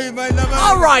 Goodbye, my lover.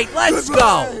 All right, let's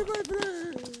go.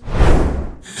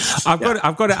 I've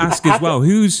got to ask as well,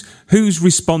 who's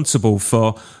responsible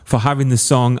for having the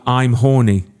song "I'm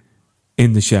Horny"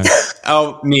 in the show?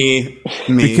 Oh, me.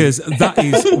 Because that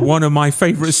is one of my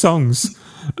favourite songs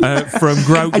from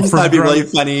growing. That'd be really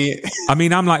funny. I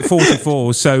mean, I'm like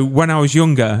 44, so when I was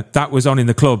younger, that was on in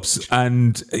the clubs,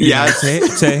 and to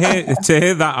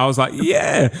hear that, I was like,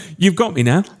 "Yeah, you've got me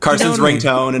now." Carson's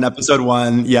ringtone in episode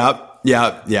 1. Yep.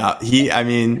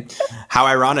 How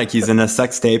ironic, he's in a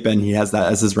sex tape and he has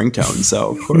that as his ringtone,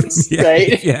 so of course.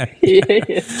 Yeah.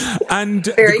 And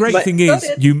the great thing is,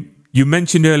 you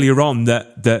mentioned earlier on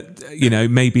that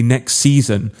maybe next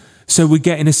season, so we're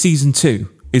getting a season 2,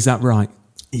 is that right?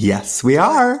 Yes, we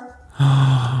are.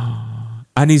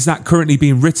 And is that currently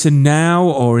being written now,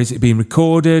 or is it being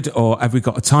recorded, or have we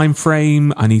got a time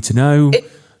frame? I need to know.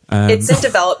 It's in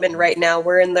development right now.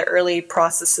 We're in the early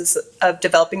processes of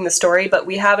developing the story, but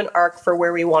we have an arc for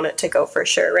where we want it to go for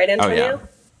sure. Right, Antonio?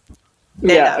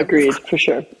 Yeah, agreed, for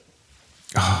sure.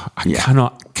 Oh,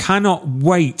 I cannot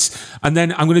wait. And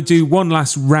then I'm going to do one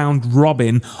last round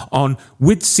robin on,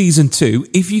 with season 2,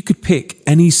 if you could pick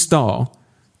any star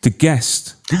to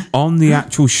guest on the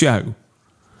actual show,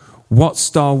 what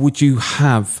star would you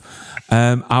have?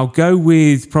 I'll go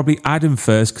with probably Adam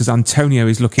first, because Antonio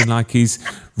is looking like he's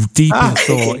deep in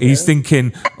thought. He's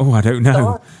thinking, I don't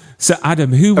know. So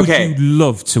Adam, who would you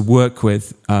love to work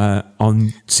with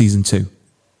on season 2?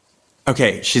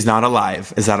 Okay, she's not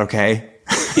alive. Is that okay?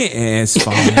 Yeah, it's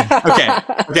fine.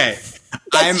 Okay.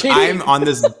 I'm on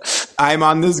this I'm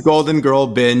on this Golden Girl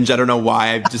binge. I don't know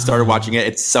why. I've just started watching it.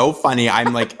 It's so funny.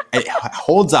 I'm like, it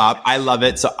holds up. I love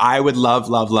it. So I would love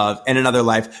in another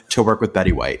life to work with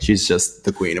Betty White. She's just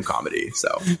the queen of comedy. So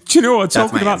do you know what?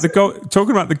 Talking about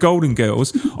the Golden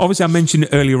Girls. Obviously, I mentioned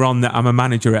earlier on that I'm a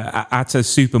manager at a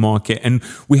supermarket, and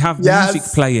we have music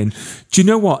playing. Do you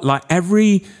know what? Like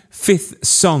every fifth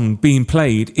song being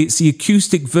played, it's the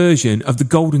acoustic version of the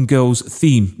Golden Girls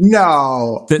theme.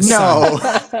 No.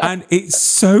 And it's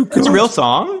so good. It's a real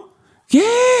song?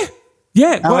 Yeah.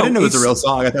 Yeah. Oh, I didn't know it was a real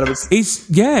song. I thought it was.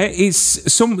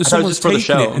 Someone's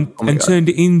taken it and turned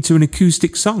it into an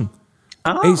acoustic song.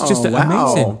 Oh, it's just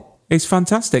amazing. It's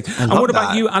fantastic. And what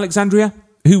about you, Alexandria?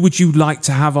 Who would you like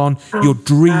to have on your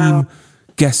dream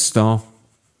guest star?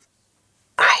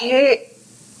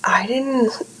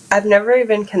 I've never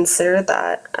even considered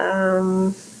that.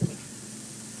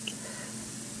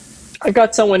 I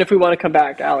got someone if we want to come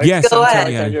back, Alex. Yes, go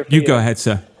ahead. You go ahead,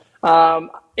 sir.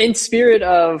 In spirit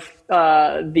of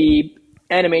the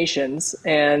animations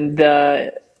and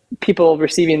the people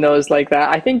receiving those like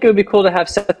that, I think it would be cool to have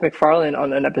Seth MacFarlane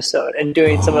on an episode and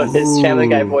doing some of his Family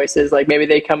Guy voices. Like maybe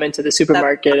they come into the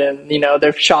supermarket and,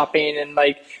 they're shopping and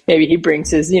like maybe he brings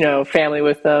his, family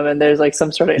with them and there's like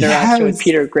some sort of interaction with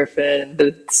Peter Griffin,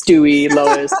 the Stewie,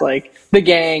 Lois, like the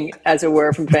gang, as it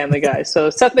were, from Family Guy. So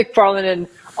Seth MacFarlane and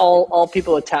all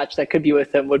people attached that could be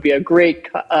with him would be a great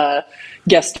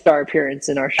guest star appearance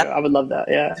in our show. I would love that.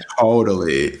 Yeah.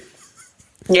 Totally.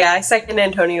 Yeah, I second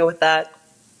Antonio with that.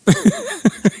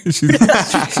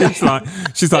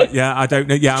 she's like, yeah, I don't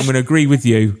know. Yeah, I'm going to agree with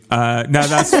you. No,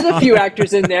 that's there's a few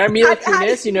actors in there. Mila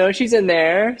Kunis, she's in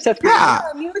there. Seth Mila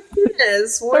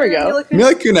Kunis. There we go.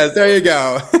 Mila Kunis. There you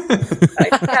go.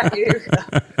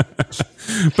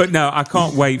 But no, I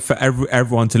can't wait for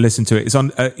everyone to listen to it. It's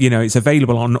on. It's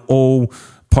available on all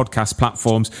podcast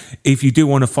platforms. If you do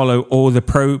want to follow all the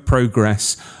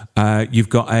progress. You've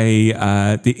got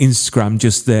the Instagram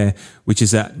just there, which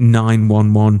is at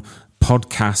 911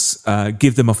 Podcasts.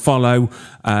 Give them a follow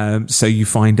so you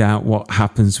find out what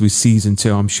happens with season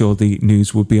 2. I'm sure the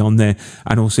news will be on there.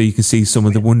 And also you can see some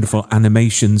of the wonderful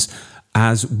animations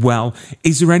as well.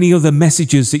 Is there any other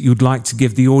messages that you'd like to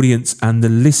give the audience and the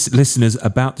listeners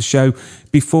about the show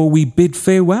before we bid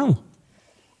farewell?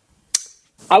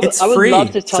 I would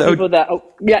love to tell people that.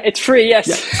 It's free. Yes,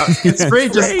 it's free.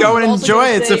 Just go and enjoy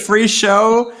it. It's a free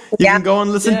show. You can go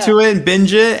and listen to it and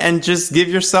binge it and just give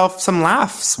yourself some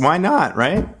laughs. Why not?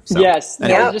 Right? So, yes.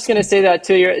 Anyway. I was just going to say that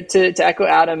to echo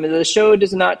Adam. The show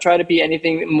does not try to be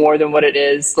anything more than what it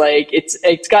is. Like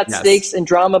it's got stakes and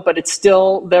drama, but it's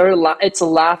still there. It's a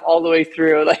laugh all the way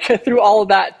through, like through all of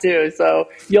that too. So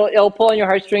it'll pull on your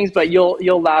heartstrings, but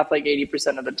you'll laugh like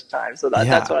 80% of the time. So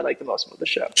that's what I like the most about the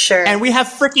show. Sure. And we have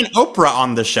freaking Oprah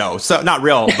on the show, so not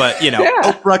real, but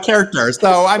Oprah character.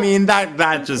 So I mean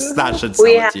that should sell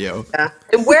it to you. Yeah.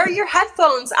 And wear your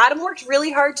headphones. Adam worked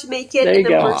really hard to make it an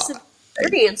immersive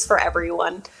experience for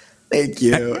everyone. Thank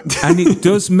you. And it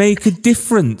does make a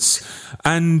difference.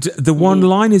 And the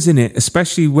one-liners in it,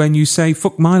 especially when you say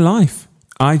 "fuck my life."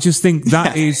 I just think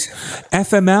that is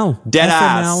FML. Dead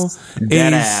ass.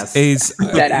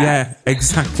 Yeah,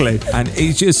 exactly. And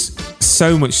it's just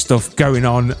so much stuff going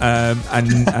on.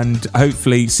 And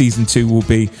hopefully season 2 will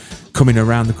be coming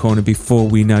around the corner before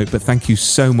we know it. But thank you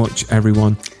so much,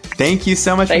 everyone. Thank you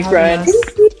so much. Thanks, Brian.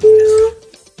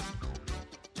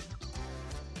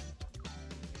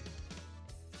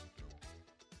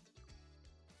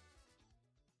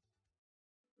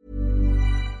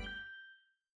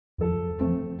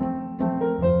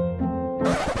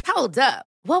 Hold up.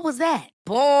 What was that?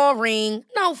 Boring.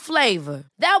 No flavor.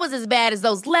 That was as bad as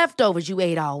those leftovers you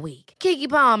ate all week. Keke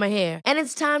Palmer here. And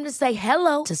it's time to say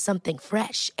hello to something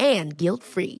fresh and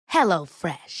guilt-free. Hello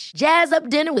Fresh. Jazz up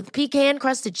dinner with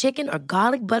pecan-crusted chicken or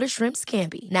garlic butter shrimp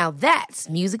scampi. Now that's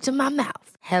music to my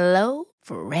mouth. Hello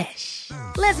Fresh.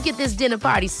 Let's get this dinner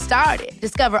party started.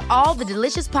 Discover all the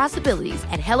delicious possibilities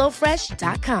at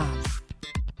HelloFresh.com.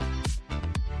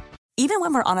 Even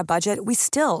when we're on a budget, we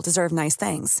still deserve nice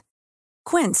things.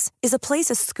 Quince is a place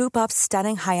to scoop up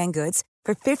stunning high-end goods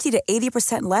for 50 to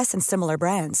 80% less than similar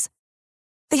brands.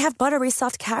 They have buttery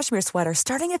soft cashmere sweaters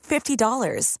starting at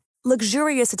 $50,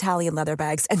 luxurious Italian leather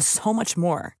bags, and so much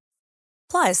more.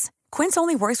 Plus, Quince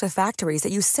only works with factories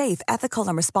that use safe, ethical,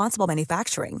 and responsible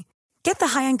manufacturing. Get the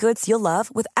high-end goods you'll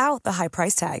love without the high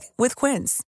price tag with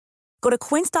Quince. Go to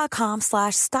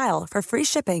quince.com/style for free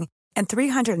shipping and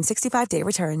 365-day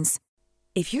returns.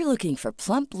 If you're looking for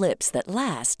plump lips that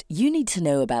last, you need to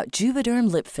know about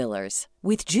Juvederm lip fillers.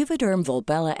 With Juvederm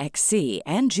Volbella XC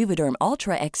and Juvederm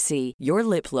Ultra XC, your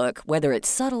lip look, whether it's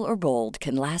subtle or bold,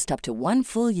 can last up to 1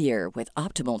 full year with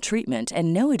optimal treatment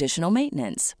and no additional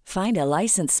maintenance. Find a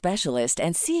licensed specialist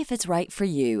and see if it's right for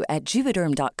you at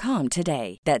Juvederm.com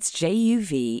today. That's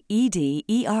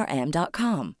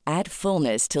JUVEDERM.com. Add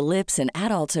fullness to lips in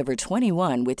adults over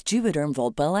 21 with Juvederm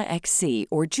Volbella XC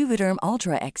or Juvederm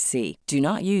Ultra XC. Do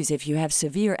not use if you have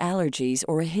severe allergies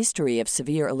or a history of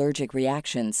severe allergic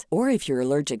reactions, or if you're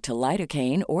allergic to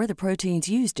lidocaine or the proteins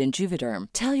used in Juvederm.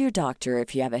 Tell your doctor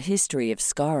if you have a history of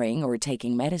scarring or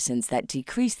taking medicines that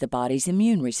decrease the body's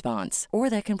immune response or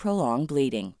that can prolong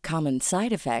bleeding. Common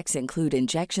side effects include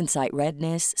injection site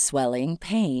redness, swelling,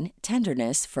 pain,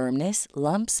 tenderness, firmness,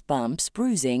 lumps, bumps,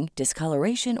 bruising,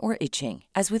 discoloration, or itching.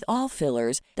 As with all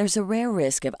fillers, there's a rare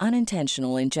risk of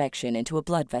unintentional injection into a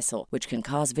blood vessel, which can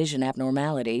cause vision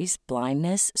abnormalities,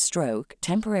 blindness, stroke,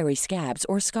 temporary scabs,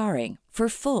 or scarring. For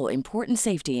full important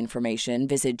safety information,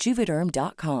 visit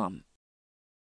Juvederm.com.